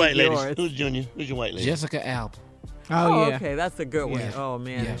Who's say your white lady? yours. Who's Junior? Who's your white lady? Jessica Alba. Oh, yeah. Okay, that's a good one. Yeah. Oh,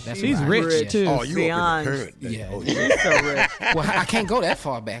 man. Yeah, that's she's right. rich, too. Oh, you Beyond. up in the current day. Yeah. Oh, She's so rich. Well, I can't go that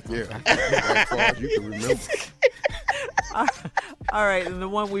far back. Yeah. As far as you can remember. All right, and the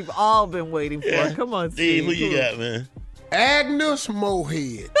one we've all been waiting for. Yeah. Come on, Steve. Steve. Who you got, man? Agnes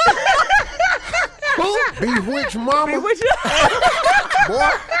Mohead. Who? Bewitched Mama. Bewitched. Boy.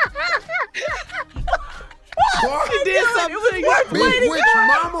 She did something. It was Bewitched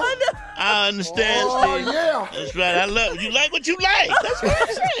Mama. I understand, Oh, Steve. yeah. That's right. I love you. Like what you like. That's what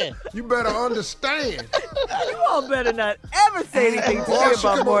I'm saying. You better understand. You all better not ever say anything to Boy, me she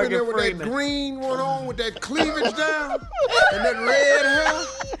about come up in there Morgan with Freeman. that green one on with that cleavage down and that red hair.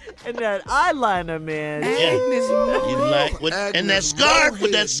 And that eyeliner, man. Yeah. You like what? And that scarf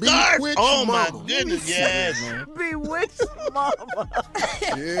with that Mohead, scarf. Bewitched Oh my Mama. goodness, yes. Bewitched Mama.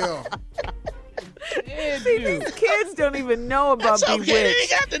 Yeah. See, these kids don't even know about That's okay. Bewitched. They ain't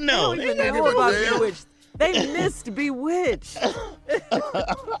got to know. They don't They even ain't know about give a damn. Bewitched. They missed Bewitched.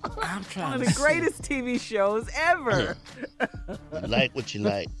 I'm trying One to of the greatest TV shows ever. You like what you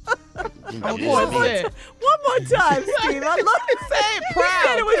like. One more time, Steve. I love to say it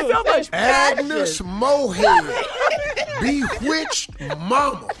proud. It with so much passion. Agnes Mohead. Bewitched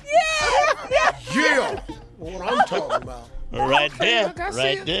Mama. Yeah. What I'm talking about. Right there. look, I see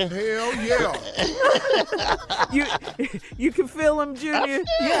Right it. there. Hell yeah. You can feel him, Junior.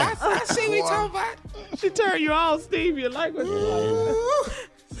 Yeah, I see what you talking about. She turned you on, Steve. You like what I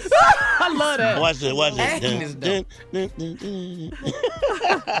love that. Watch this. Watch Agnes, this.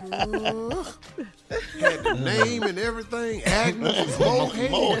 Had the name and everything. Agnes Mohead.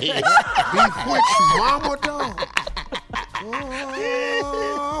 Mohead. Bewitched Mama, dog.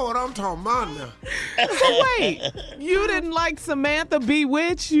 Oh, what I'm talking about now. So wait, you didn't like Samantha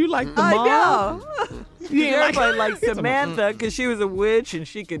Bewitched? You like the I mom? know. You ain't like- Everybody liked Samantha because she was a witch and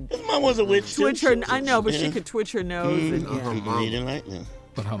she could His mom was a witch. too. twitch her. I know, but she Yeah. could twitch her nose. And He didn't like that.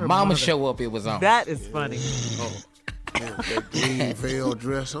 When her mama show up, it was on. that is funny. That green veil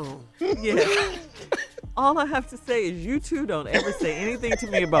dress on. Yeah. All I have to say is you two don't ever say anything to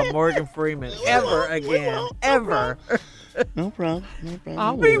me about Morgan Freeman ever again. Ever. No problem. No problem.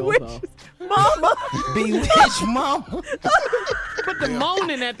 I will, Bewitched Mama. Bewitched Mama. Put the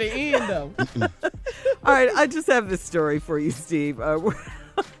moaning at the end, though. All right, I just have this story for you, Steve.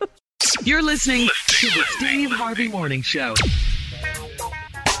 You're listening to the Steve Harvey Morning Show.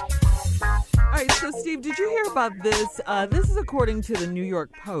 All right, so Steve, did you hear about this? This is according to the New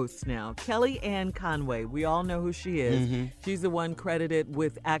York Post now. Kellyanne Conway, we all know who she is. Mm-hmm. She's the one credited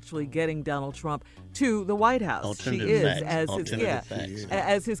with actually getting Donald Trump to the White House. Alternative she is facts. as Alternative facts.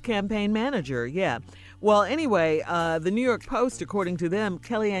 as his campaign manager. Yeah. Well, anyway, the New York Post, according to them,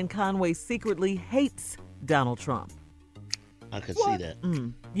 Kellyanne Conway secretly hates Donald Trump. I could see that.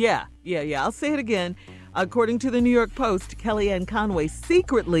 Yeah. I'll say it again. According to the New York Post, Kellyanne Conway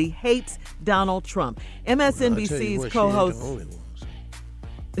secretly hates Donald Trump. MSNBC's co-host,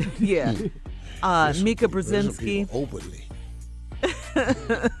 yeah, Mika Brzezinski Openly.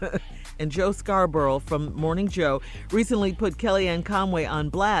 and Joe Scarborough from Morning Joe recently put Kellyanne Conway on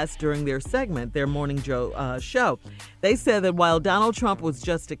blast during their segment, their Morning Joe show. They said that while Donald Trump was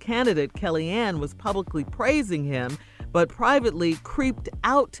just a candidate, Kellyanne was publicly praising him, but privately creeped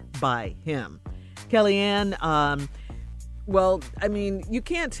out by him. Kellyanne, well, I mean, you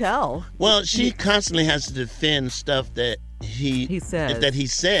can't tell. Well, she constantly has to defend stuff that he says. that he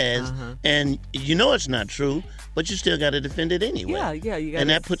says, and you know it's not true, but you still got to defend it anyway. Yeah, you got. And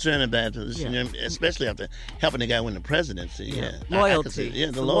that puts her in a bad position, especially after helping the guy win the presidency. Yeah, Loyalty. the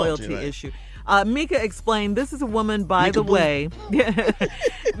It's a loyalty right. issue. Mika explained, this is a woman, by the way.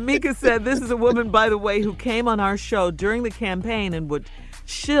 Mika said, this is a woman, by the way, who came on our show during the campaign and would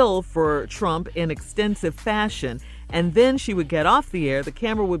shill for Trump in extensive fashion. And then she would get off the air, the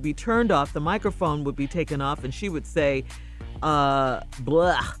camera would be turned off, the microphone would be taken off, and she would say, blah,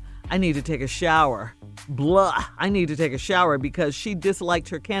 I need to take a shower. Blah, I need to take a shower, because she disliked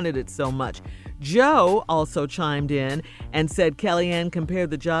her candidate so much. Joe also chimed in and said Kellyanne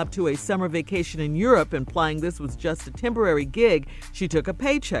compared the job to a summer vacation in Europe, implying this was just a temporary gig she took a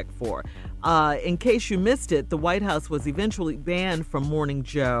paycheck for. In case you missed it, the White House was eventually banned from Morning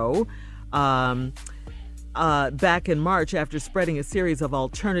Joe back in March after spreading a series of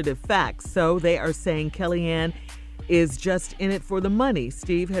alternative facts. So they are saying Kellyanne is just in it for the money.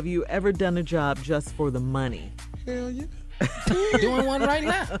 Steve, have you ever done a job just for the money? Hell yeah. Doing one right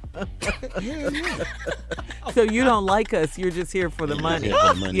now. So you don't like us. You're just here for the money.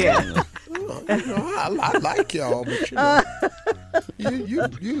 Yeah. I like y'all, but you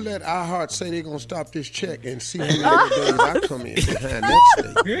let iHeart say they're going to stop this check and see how many days I come in behind that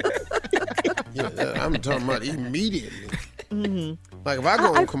state. I'm talking about immediately. Mm-hmm. Like if I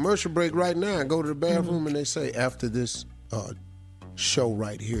go on commercial break right now and go to the bathroom and they say, after this show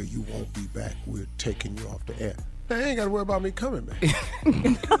right here, you won't be back. We're taking you off the air. They ain't got to worry about me coming back.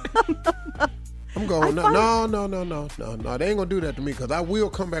 I'm going, no. They ain't going to do that to me because I will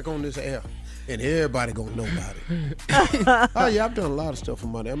come back on this air and everybody going to know about it. Oh, yeah, I've done a lot of stuff for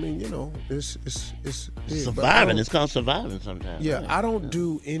money. I mean, you know, it's surviving. It's called surviving sometimes. Yeah, I don't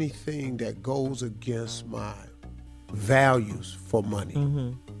do anything that goes against my values for money.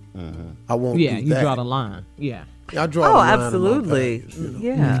 I won't do that. You draw the line. Yeah. I draw the line absolutely. Of my values,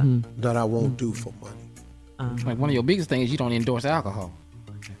 Yeah. That I won't do for money. Like one of your biggest things is you don't endorse alcohol.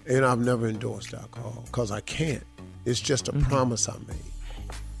 And I've never endorsed alcohol because I can't. It's just a promise I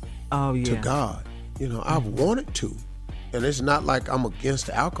made to God. You know, I've wanted to. And it's not like I'm against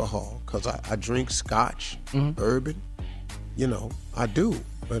alcohol because I drink scotch, bourbon. You know, I do.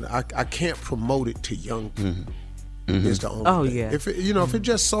 But I can't promote it to young people. Is the only thing. If it, if it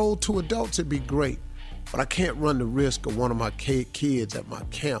just sold to adults, it'd be great. But I can't run the risk of one of my kids at my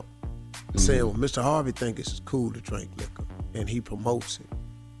camp saying, well, Mr. Harvey thinks it's cool to drink liquor, and he promotes it.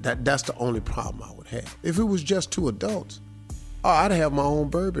 That's the only problem I would have. If it was just to adults, I'd have my own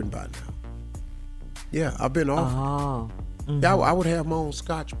bourbon by now. Yeah, I've been offered. Yeah, I would have my own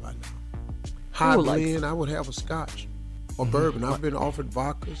scotch by now. Highland, I would have a scotch or bourbon. I've been offered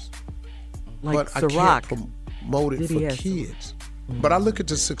vodkas, but I can't promote it for kids. But I look at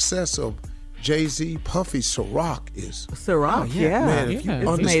the success of Jay-Z, Puffy, Ciroc is. Ciroc, Man, if you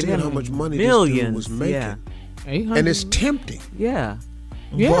understand how much money this dude was making. And it's tempting. Yeah.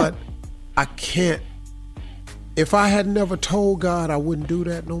 But I can't. If I had never told God I wouldn't do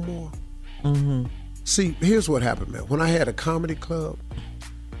that no more. See, here's what happened, man. When I had a comedy club,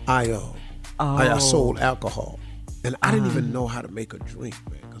 I sold alcohol. And I didn't even know how to make a drink,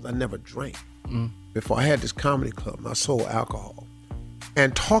 man, because I never drank. Before I had this comedy club, and I sold alcohol.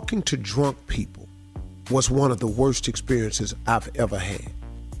 And talking to drunk people was one of the worst experiences I've ever had.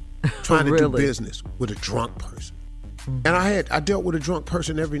 Trying to do business with a drunk person. And I dealt with a drunk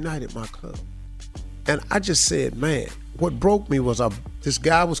person every night at my club. And I just said, man, what broke me was this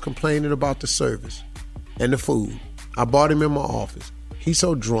guy was complaining about the service and the food. I brought him in my office. He's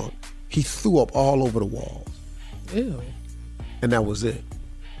so drunk, he threw up all over the walls. Ew. And that was it.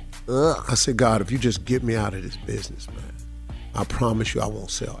 I said, God, if you just get me out of this business, man, I promise you I won't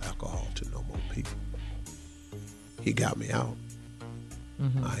sell alcohol to no more people. He got me out.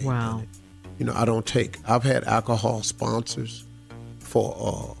 Wow. I don't take. I've had alcohol sponsors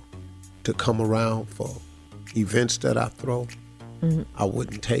to come around for events that I throw. I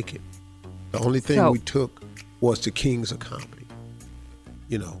wouldn't take it. The only thing we took was the Kings of Comedy.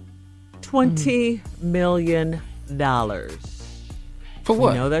 $20 million. For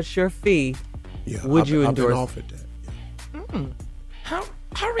what? That's your fee. Yeah, Would you endorse? I've been offered that. How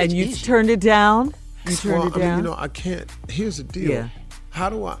rich and you is turned it down? You turned it down? I mean, I can't. Here's the deal. Yeah. How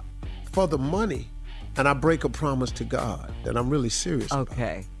do I, for the money, and I break a promise to God that I'm really serious about.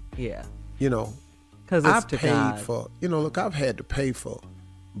 Okay, yeah. Because I've paid God. For, look, I've had to pay for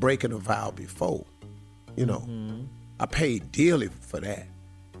breaking a vow before. I paid dearly for that.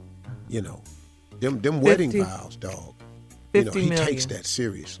 Them wedding vows, dog. He takes that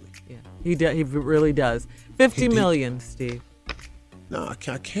seriously. Yeah, he really does. $50 million, Steve. No, I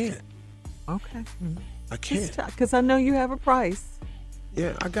can't. Okay. I can't. Because I know you have a price.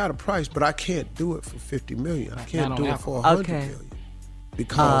 Yeah, I got a price, but I can't do it for $50 million. I can't do it for $100 million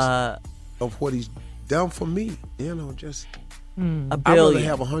because of what he's done for me. Just $1 billion. I'd rather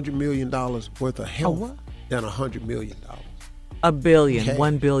have $100 million worth of health than $100 million. $1 billion, Okay.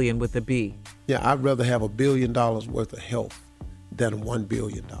 1 billion with a B. Yeah, I'd rather have $1 billion worth of health than $1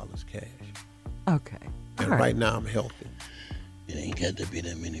 billion cash. Okay. And right now I'm healthy. It ain't got to be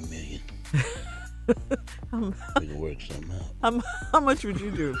that many million. We can work something out. How much would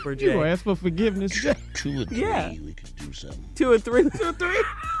you do for Jay? You gonna ask for forgiveness, Jay? 2 or 3, Yeah. we could do something. 2 or 3? 2 or 3? 2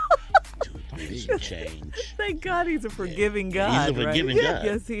 or 3 some change. Thank God he's a forgiving God. He's a forgiving right? God.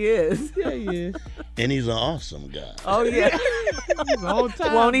 Yes, he is. Yeah, he is. And he's an awesome guy. Oh, yeah. He's on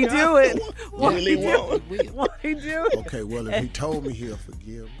time, Won't he God. do it? Won't he do it? Won't he do it? Okay, well, if he told me he'll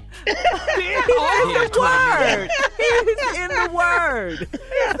forgive me. He's in the Word. He's in the Word.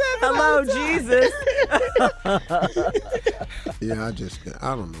 Hello, Jesus. Yeah,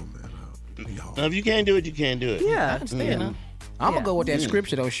 I don't know, man. Now, if you can't do it, you can't do it. Yeah. I understand. Huh? I'm gonna go with that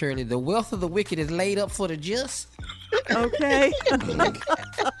scripture though, Shirley. The wealth of the wicked is laid up for the just. Okay. I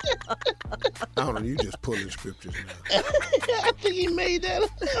don't know. You just pulling scriptures now. I think he made that up.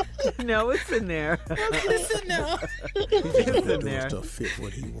 No, it's in there. It's in there. It's in there. Stuff fit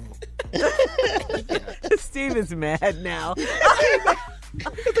what he wants. Steve is mad now. Think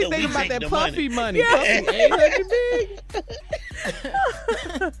about that puffy money. Yeah.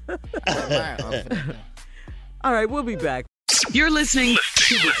 All right, we'll be back. You're listening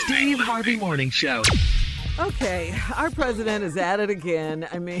to the Steve Harvey Morning Show. Okay, our president is at it again.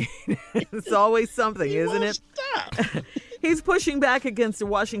 I mean, it's always something, isn't it? Stop. He's pushing back against a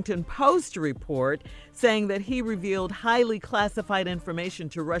Washington Post report saying that he revealed highly classified information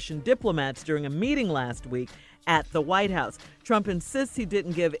to Russian diplomats during a meeting last week at the White House. Trump insists he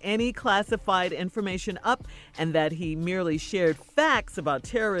didn't give any classified information up and that he merely shared facts about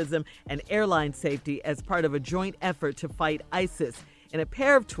terrorism and airline safety as part of a joint effort to fight ISIS. In a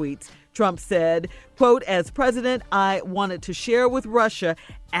pair of tweets, Trump said, quote, "As president, I wanted to share with Russia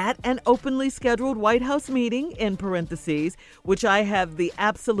at an openly scheduled White House meeting, in parentheses, which I have the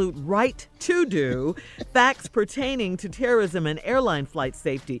absolute right to do, facts pertaining to terrorism and airline flight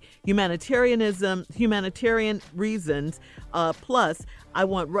safety, humanitarian reasons, plus I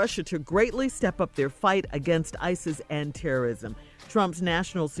want Russia to greatly step up their fight against ISIS and terrorism." Trump's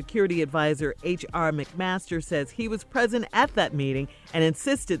national security advisor, H.R. McMaster, says he was present at that meeting and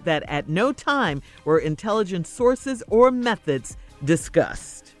insisted that at no time were intelligence sources or methods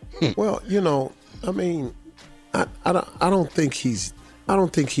discussed. Well, you know, I mean, I don't think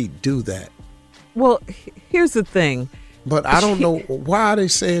he'd do that. Well, here's the thing. But I don't know, why are they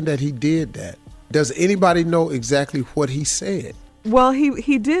saying that he did that? Does anybody know exactly what he said? Well,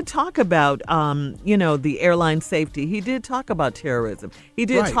 he did talk about, the airline safety. He did talk about terrorism. He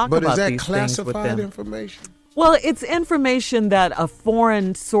did talk about these things with them. But is that classified information? Well, it's information that a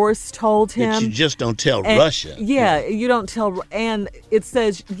foreign source told him. That you just don't tell Russia. Yeah, you don't tell. And it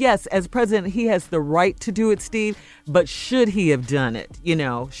says, yes, as president, he has the right to do it, Steve. But should he have done it?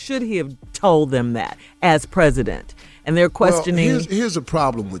 Should he have told them that as president? And they're questioning. Well, here's a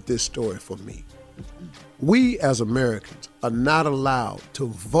problem with this story for me. We as Americans are not allowed to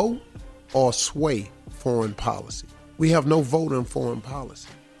vote or sway foreign policy. We have no vote in foreign policy.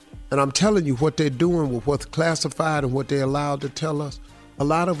 And I'm telling you, what they're doing with what's classified and what they're allowed to tell us, a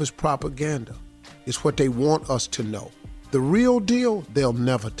lot of it's propaganda. It's what they want us to know. The real deal, they'll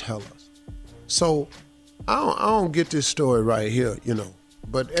never tell us. So I don't get this story right here,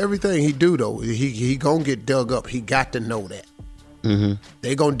 But everything he do, though, he gonna get dug up. He got to know that. Mm-hmm.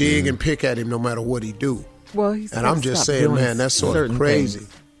 They gonna dig and pick at him no matter what he do. Well, and I'm just saying, man, that's sort of crazy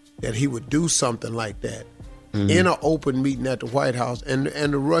that he would do something like that in an open meeting at the White House. And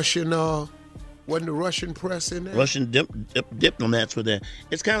the Russian, wasn't the Russian press in there? Russian diplomats were there.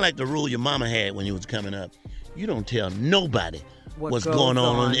 It's kind of like the rule your mama had when you was coming up. You don't tell nobody what's going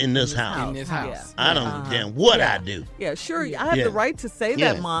on in this house. In this house. I don't give a damn what I do. Yeah, sure. I have the right to say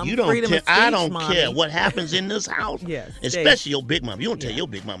that, Mom. You don't Freedom of speech, I don't Mommy. care what happens in this house. Yes, especially your big mama. You don't tell your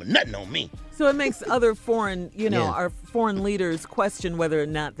big mama nothing on me. So it makes other foreign, our foreign leaders question whether or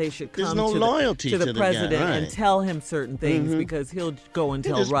not they should come to the president guy, right. and tell him certain things because he'll go and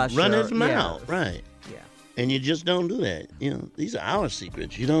tell Russia. Run his mouth, right? Yeah. And you just don't do that. These are our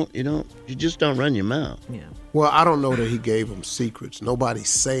secrets. You just don't run your mouth. Yeah. Well, I don't know that he gave them secrets. Nobody's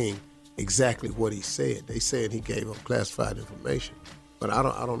saying exactly what he said. They said he gave them classified information. But I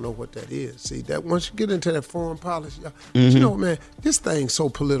don't know what that is. See, that once you get into that foreign policy, man, this thing's so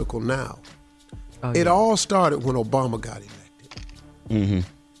political now. Oh, it all started when Obama got elected. Mm-hmm.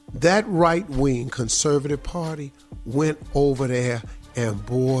 That right-wing conservative party went over there, and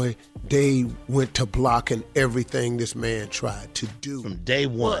boy, they went to blocking everything this man tried to do. From day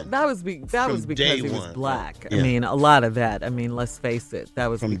one. Well, that was because he was black. Yeah. I mean, a lot of that. I mean, let's face it. That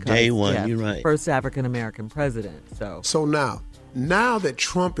was from because, day one. You're right. First African-American president. So now that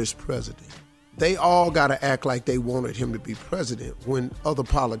Trump is president, they all got to act like they wanted him to be president when other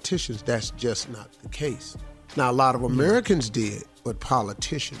politicians, that's just not the case. Now, a lot of Americans did, but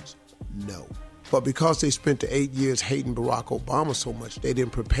politicians, no. But because they spent the 8 years hating Barack Obama so much, they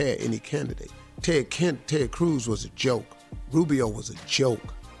didn't prepare any candidate. Ted Cruz was a joke. Rubio was a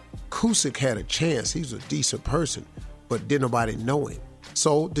joke. Cusick had a chance. He was a decent person, but didn't nobody know him.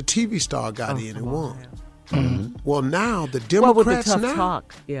 So the TV star got in and won. Mm-hmm. Well, now the Democrats with the tough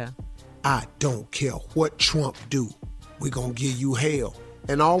talk. Yeah. I don't care what Trump do. We're going to give you hell.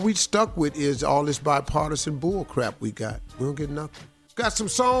 And all we stuck with is all this bipartisan bull crap we got. We don't get nothing. Got some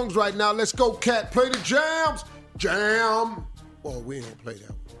songs right now. Let's go, Cat. Play the jams. Jam. Well, we ain't going to play that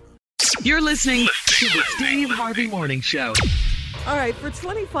one. You're listening to the Steve Harvey Morning Show. All right, for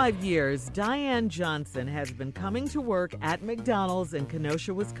 25 years, Diane Johnson has been coming to work at McDonald's in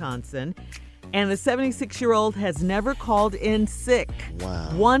Kenosha, Wisconsin, and the 76-year-old has never called in sick.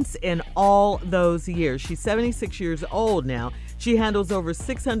 Wow. Once in all those years. She's 76 years old now. She handles over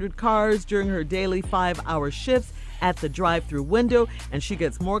 600 cars during her daily 5-hour shifts at the drive-thru window, and she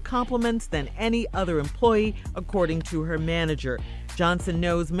gets more compliments than any other employee, according to her manager. Johnson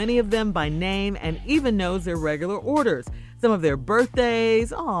knows many of them by name and even knows their regular orders, some of their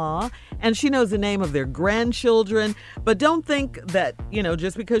birthdays, and she knows the name of their grandchildren. But don't think that,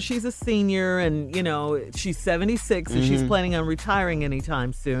 just because she's a senior and, she's 76 and she's planning on retiring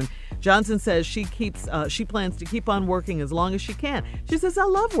anytime soon. Johnson says she plans to keep on working as long as she can. She says, I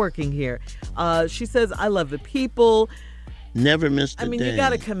love working here. She says, I love the people. Never missed a day. You got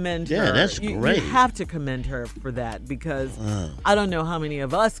to commend her. Yeah, that's great. You have to commend her for that because I don't know how many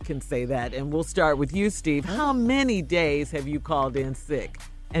of us can say that. And we'll start with you, Steve. How many days have you called in sick?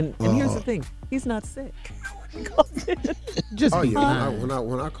 And here's the thing. He's not sick. He calls in.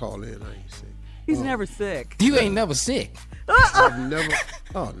 When I call in, I ain't sick. He's never sick. You ain't never sick. I've never.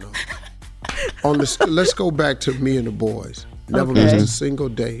 Oh no. Let's go back to me and the boys. Never missed a single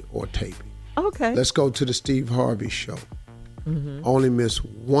day or taping. Okay. Let's go to the Steve Harvey show. Only missed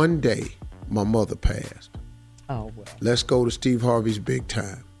one day. My mother passed. Oh well. Let's go to Steve Harvey's Big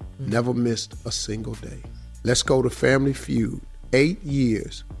Time. Never missed a single day. Let's go to Family Feud. 8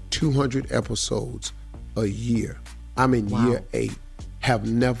 years, 200 episodes a year. I'm in year 8. Have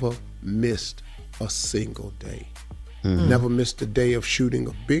never missed a single day. Never missed a day of shooting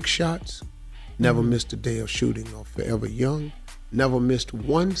of Big Shots. Never missed a day of shooting of Forever Young. Never missed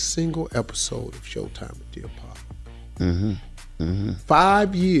one single episode of Showtime with Dear Papa.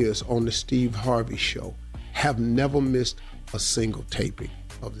 5 years on the Steve Harvey show. Have never missed a single taping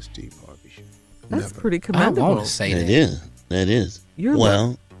of the Steve Harvey show. That's pretty commendable. I want to say that. That is. You're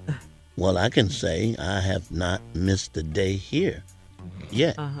well, I can say I have not missed a day here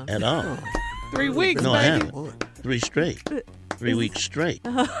yet at all. 3 weeks, No, baby. I haven't. 3 straight. 3 weeks straight.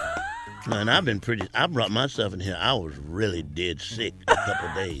 No, and I brought myself in here. I was really dead sick a couple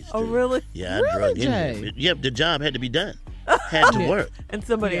of days. Oh, too. really? Yeah, I drug in here. Yep, the job had to be done. Had to work. And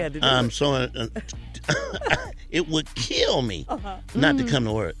somebody had to do it. So it would kill me not to come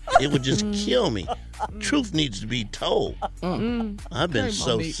to work. It would just kill me. Truth needs to be told. I've been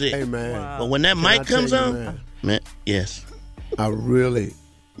so sick. Hey, man. But when that Can mic I tell comes you, on, man, yes. I really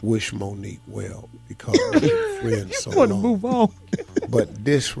wish Monique well because we've been friends so I want to long. move on. But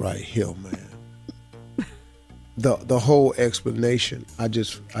this right here, man, the whole explanation, I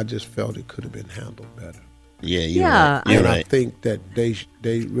just felt it could have been handled better. Yeah, you're right. You're and right. I think that they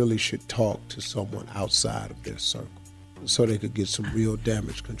really should talk to someone outside of their circle so they could get some real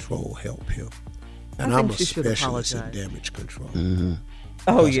damage control help here. And I'm a specialist in damage control.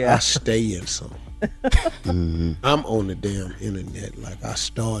 Oh, yeah. I stay in some. I'm on the damn internet like I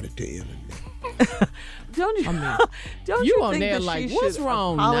started the internet. Don't you? Don't you you on think there that like, she what's should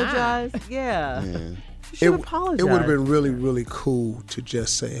wrong now? apologize? Yeah. She should apologize. It would have been really, really cool to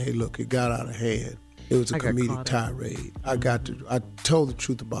just say, hey, look, it got out of hand. It was a I got comedic caught up. tirade. I told the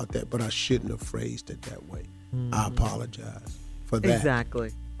truth about that, but I shouldn't have phrased it that way. I apologize for that.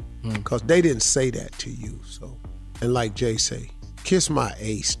 Exactly. Because they didn't say that to you. So, and like Jay say, kiss my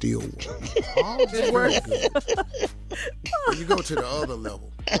A still works. It works. You go to the other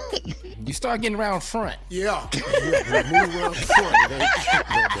level. You start getting around front. Yeah. Move around front. It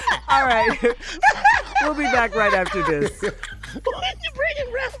ain't- All right. We'll be back right after this. When you bring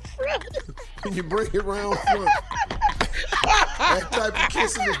it round front. When you bring it round front. That type of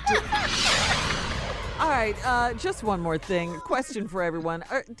kissing is different. All right, just one more thing. Question for everyone.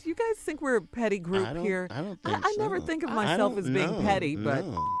 Do you guys think we're a petty group here? I don't think I never think of myself as being petty, but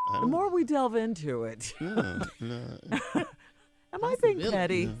the more we delve into it. No. Am I being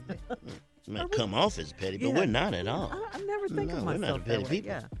petty? It might come off as petty, but we're not at all. I never think of we're myself not petty that way.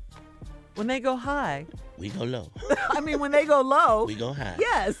 people. Yeah. When they go high. We go low. I mean, when they go low. We go high.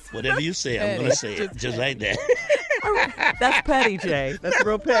 Yes. Whatever you say, I'm going to say it just like that. That's petty, Jay. That's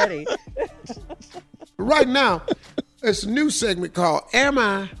real petty. Right now, it's a new segment called Am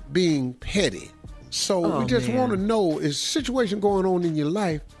I Being Petty? So we just want to know, is a situation going on in your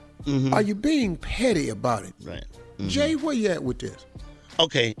life, are you being petty about it? Right. Jay, where you at with this?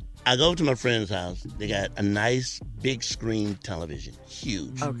 Okay, I go to my friend's house. They got a nice big screen television,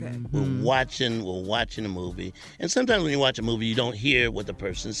 huge. Okay. We're watching a movie. And sometimes when you watch a movie, you don't hear what the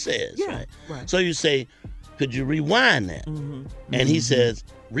person says, right? So you say, could you rewind that? And he says,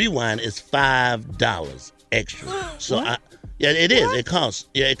 rewind is $5 extra. So Yeah, it is. It costs.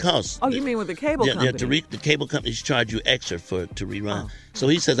 Yeah, it costs. Oh, you mean with the cable company? The cable companies charge you extra to rerun. So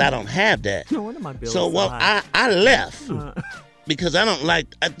he says, I don't have that. No wonder my bill So, is well, high. I left because I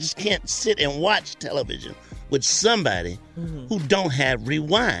just can't sit and watch television with somebody who don't have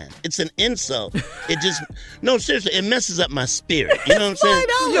rewind. It's an insult. No, seriously, it messes up my spirit. You know what I'm saying?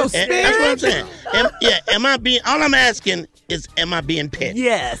 Your spirit? That's what I'm saying. All I'm asking is, am I being petty?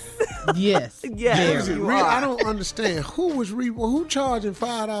 Yes. Yes. Yes. I don't understand. Who charging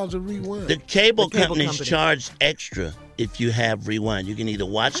 $5 a rewind? The cable companies charge extra if you have rewind. You can either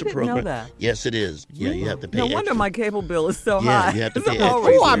watch the didn't program. know that. Yes, it is. Yeah, you have to pay No extra. wonder my cable bill is so Yeah, high. you have to 'Cause pay I'm extra.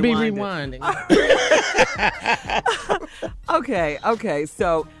 always Who I be rewinding. rewinding? Okay.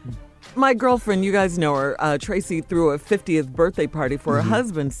 So my girlfriend, you guys know her, Tracy, threw a 50th birthday party for her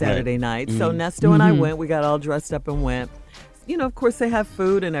husband Saturday night. So Nesto and I went. We got all dressed up and went. You know, of course, they have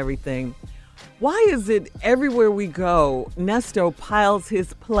food and everything. Why is it everywhere we go, Nesto piles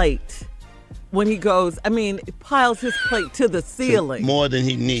his plate when he goes? I mean, piles his plate to the ceiling. More than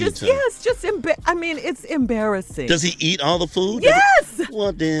he needs. It's embarrassing. Does he eat all the food? Yes.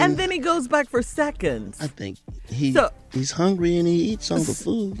 Well, then. And then he goes back for seconds. I think he's hungry and he eats all the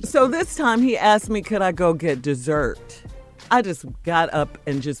food. So this time he asked me, could I go get dessert? I just got up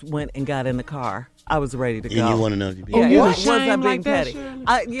and just went and got in the car. I was ready to go. And you want to know if you're Yeah, being was I ashamed being like that, petty?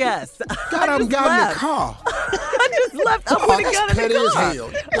 Shirley? Yes. Got up and got in the car. I just left. I went and got in petty the as car. hell.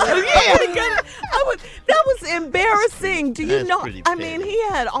 That was embarrassing. Do you That's know? pretty I mean, he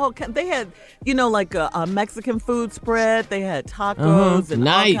had they had, like a Mexican food spread. They had tacos and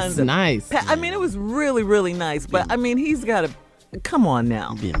all kinds of Nice. I mean, it was really, really nice. But I mean, he's got to. Come on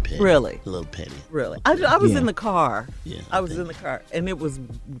now. Being petty. Really? A little petty. Really. I was Yeah. in the car. Yeah, I was in the car, and it was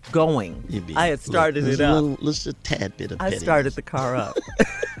going. You'd be- I had started look, it there's up. Just a tad bit of I pettiness. started the car up.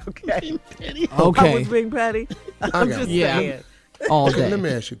 Okay. Petty. I Okay. was being petty. I'm got just it. Yeah. saying. All Okay, day. let me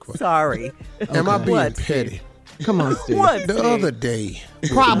ask you a question. Sorry. Am I being What, petty? Come on, Steve. What? The Steve? other day,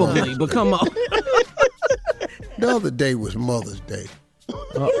 Probably, but come on. was Mother's Day,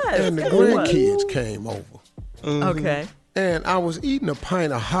 Yes, and the it was. grandkids came over, Okay. and I was eating a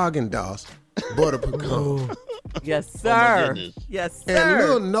pint of Haagen-Dazs butter pecan, Yes, sir. goodness. Yes, and sir.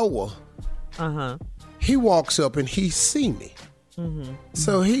 little Noah, Uh-huh. he walks up and he see me,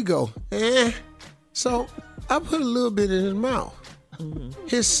 so he go, So I put a little bit in his mouth.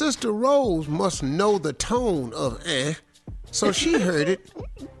 His sister Rose must know the tone of so she heard it.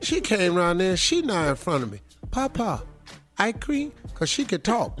 She came around there, she now in front of me. Papa, ice cream? Because she could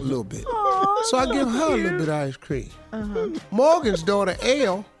talk a little bit. So I give her a little bit of ice cream. Morgan's daughter,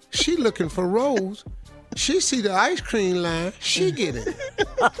 Elle, she looking for Rose. She see the ice cream line, she get it.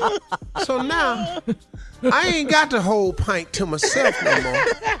 So now, I ain't got the whole pint to myself no more,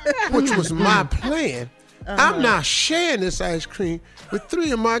 which was my plan. I'm now sharing this ice cream with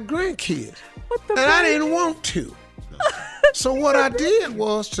 3 of my grandkids. And I didn't want to. So what I did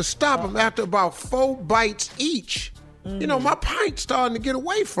was to stop them after about 4 bites each. You know, my pint's starting to get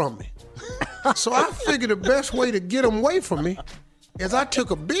away from me. So I figured the best way to get them away from me is I took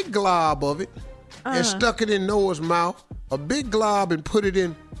a big glob of it and stuck it in Noah's mouth, a big glob and put it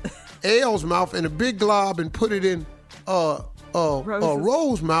in Elle's mouth, and a big glob and put it in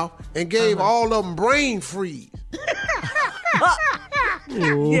Rose's mouth, and gave all of them brain freeze.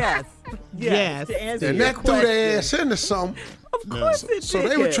 Yes. Yes. To answer And your that threw their question. ass into something. Of course it So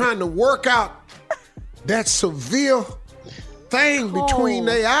did. they were trying to work out that severe thing between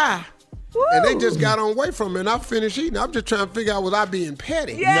their eye. And they just got on away from it, and I finished eating. I'm just trying to figure out, was I being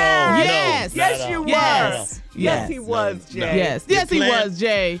petty? Yes. Yes. Yes, you Yes. were. Yes, he was, Jay. Yes. Yes, he plan- was,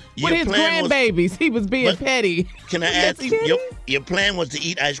 Jay. your With his plan was- grandbabies, he was being But- petty. Can I ask you, your plan was to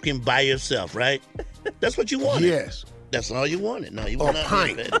eat ice cream by yourself, right? That's what you wanted. Yes. That's all you wanted. No, you A wanted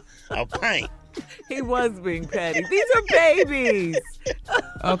pint. A pint. He was being petty. These are babies.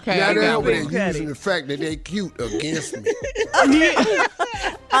 Okay, Now I they're got over there one. petty. using the fact that they cute against me.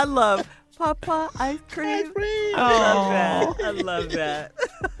 I love Papa ice cream. I love that.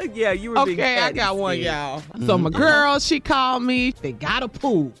 Yeah, you were being Okay, I petty, got one, Steve. y'all. So my girl, she called me. They got a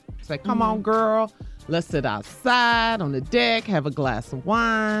pool. Say, come on, girl. Let's sit outside on the deck, have a glass of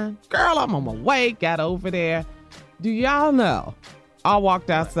wine. Girl, I'm on my way. Got over there. Do y'all know? I walked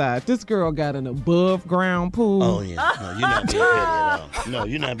outside. This girl got an above ground pool. Oh yeah. No, you're not being petty at all. No,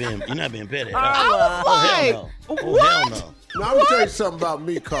 you're not being petty at all. I was Oh, hell like, no. Oh, what? hell no. Now, I'm going to tell you something about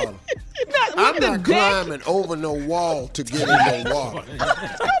me, Carla. I'm not climbing over no wall to get in no water.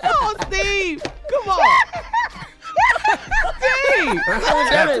 Come on, Steve. Come on. Steve.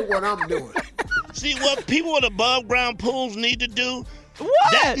 That ain't what I'm doing. See, what people with above ground pools need to do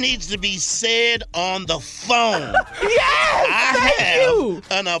What? That needs to be said on the phone. Yes, thank you.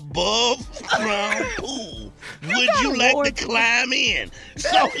 An above ground pool. Would you like to climb in?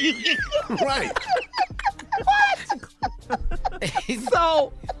 So you can... Right.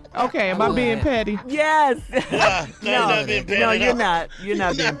 So, okay, am I being petty? Yes. No, you're not being petty. No, you're not. You're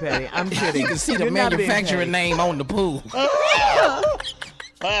not being petty. I'm kidding. You can see the You're not being manufacturer petty. name on the pool. Come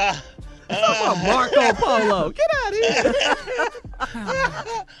on, Marco Polo. Get out of here.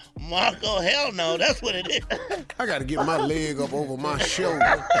 Marco, hell no. That's what it is. I got to get my leg up over my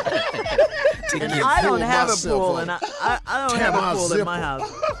shoulder. And I don't have a pool, and I don't have a pool in my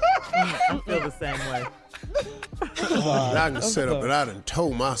house. I feel the same way. I can set up, but I done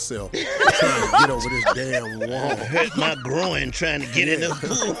told myself trying to get over this damn wall. Hurt my groin trying to get in the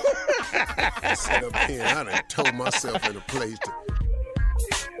pool. I set up here and I done told myself in a place to...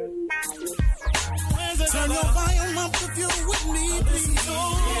 Turn your volume up if you're with me, please.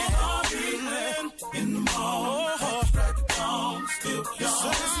 In the morning,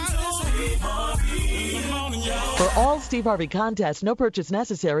 For all Steve Harvey contests, no purchase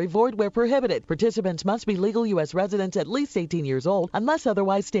necessary, void where prohibited. Participants must be legal U.S. residents at least 18 years old, unless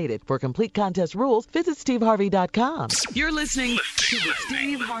otherwise stated. For complete contest rules, visit steveharvey.com. You're listening to the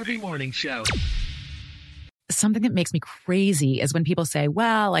Steve Harvey Morning Show. Something that makes me crazy is when people say,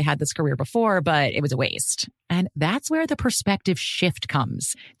 well, I had this career before, but it was a waste. And that's where the perspective shift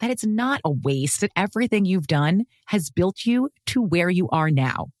comes, that it's not a waste, that everything you've done has built you to where you are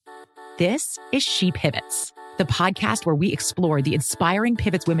now. This is She Pivots, the podcast where we explore the inspiring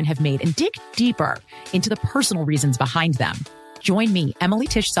pivots women have made and dig deeper into the personal reasons behind them. Join me, Emily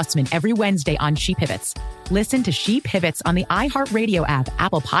Tish Sussman, every Wednesday on She Pivots. Listen to She Pivots on the iHeartRadio app,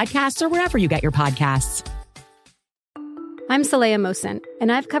 Apple Podcasts, or wherever you get your podcasts. I'm Saleha Mohsin,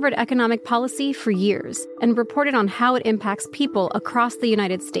 and I've covered economic policy for years and reported on how it impacts people across the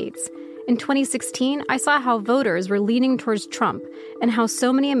United States. In 2016, I saw how voters were leaning towards Trump and how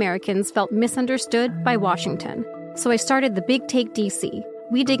so many Americans felt misunderstood by Washington. So I started The Big Take DC.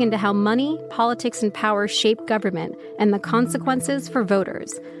 We dig into how money, politics, and power shape government and the consequences for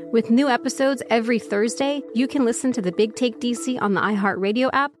voters. With new episodes every Thursday, you can listen to The Big Take DC on the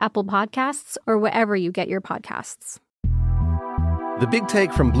iHeartRadio app, Apple Podcasts, or wherever you get your podcasts. The Big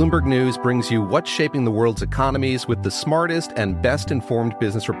Take from Bloomberg News brings you what's shaping the world's economies with the smartest and best-informed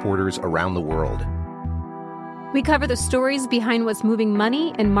business reporters around the world. We cover the stories behind what's moving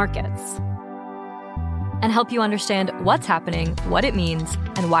money and markets. And help you understand what's happening, what it means,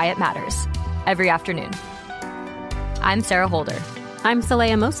 and why it matters. Every afternoon. I'm Sarah Holder. I'm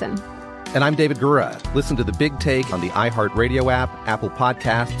Saleha Mohsin. And I'm David Gura. Listen to The Big Take on the iHeartRadio app, Apple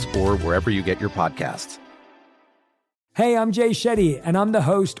Podcasts, or wherever you get your podcasts. Hey, I'm Jay Shetty, and I'm the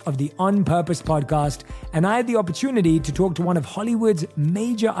host of the On Purpose podcast, and I had the opportunity to talk to one of Hollywood's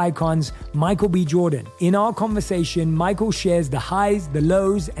major icons, Michael B. Jordan. In our conversation, Michael shares the highs, the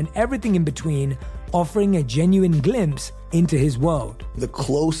lows, and everything in between, offering a genuine glimpse into his world. The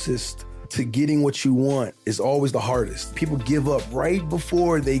closest to getting what you want is always the hardest. People give up right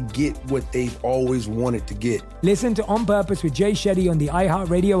before they get what they've always wanted to get. Listen to On Purpose with Jay Shetty on the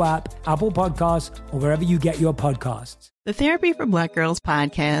iHeartRadio app, Apple Podcasts, or wherever you get your podcasts. The Therapy for Black Girls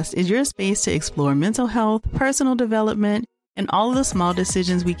podcast is your space to explore mental health, personal development, and all of the small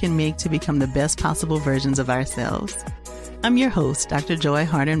decisions we can make to become the best possible versions of ourselves. I'm your host, Dr. Joy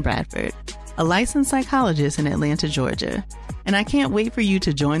Harden Bradford, a licensed psychologist in Atlanta, Georgia, and I can't wait for you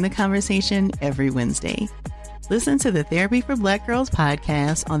to join the conversation every Wednesday. Listen to the Therapy for Black Girls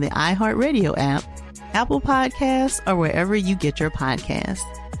podcast on the iHeartRadio app, Apple Podcasts, or wherever you get your podcasts.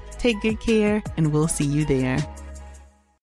 Take good care, and we'll see you there.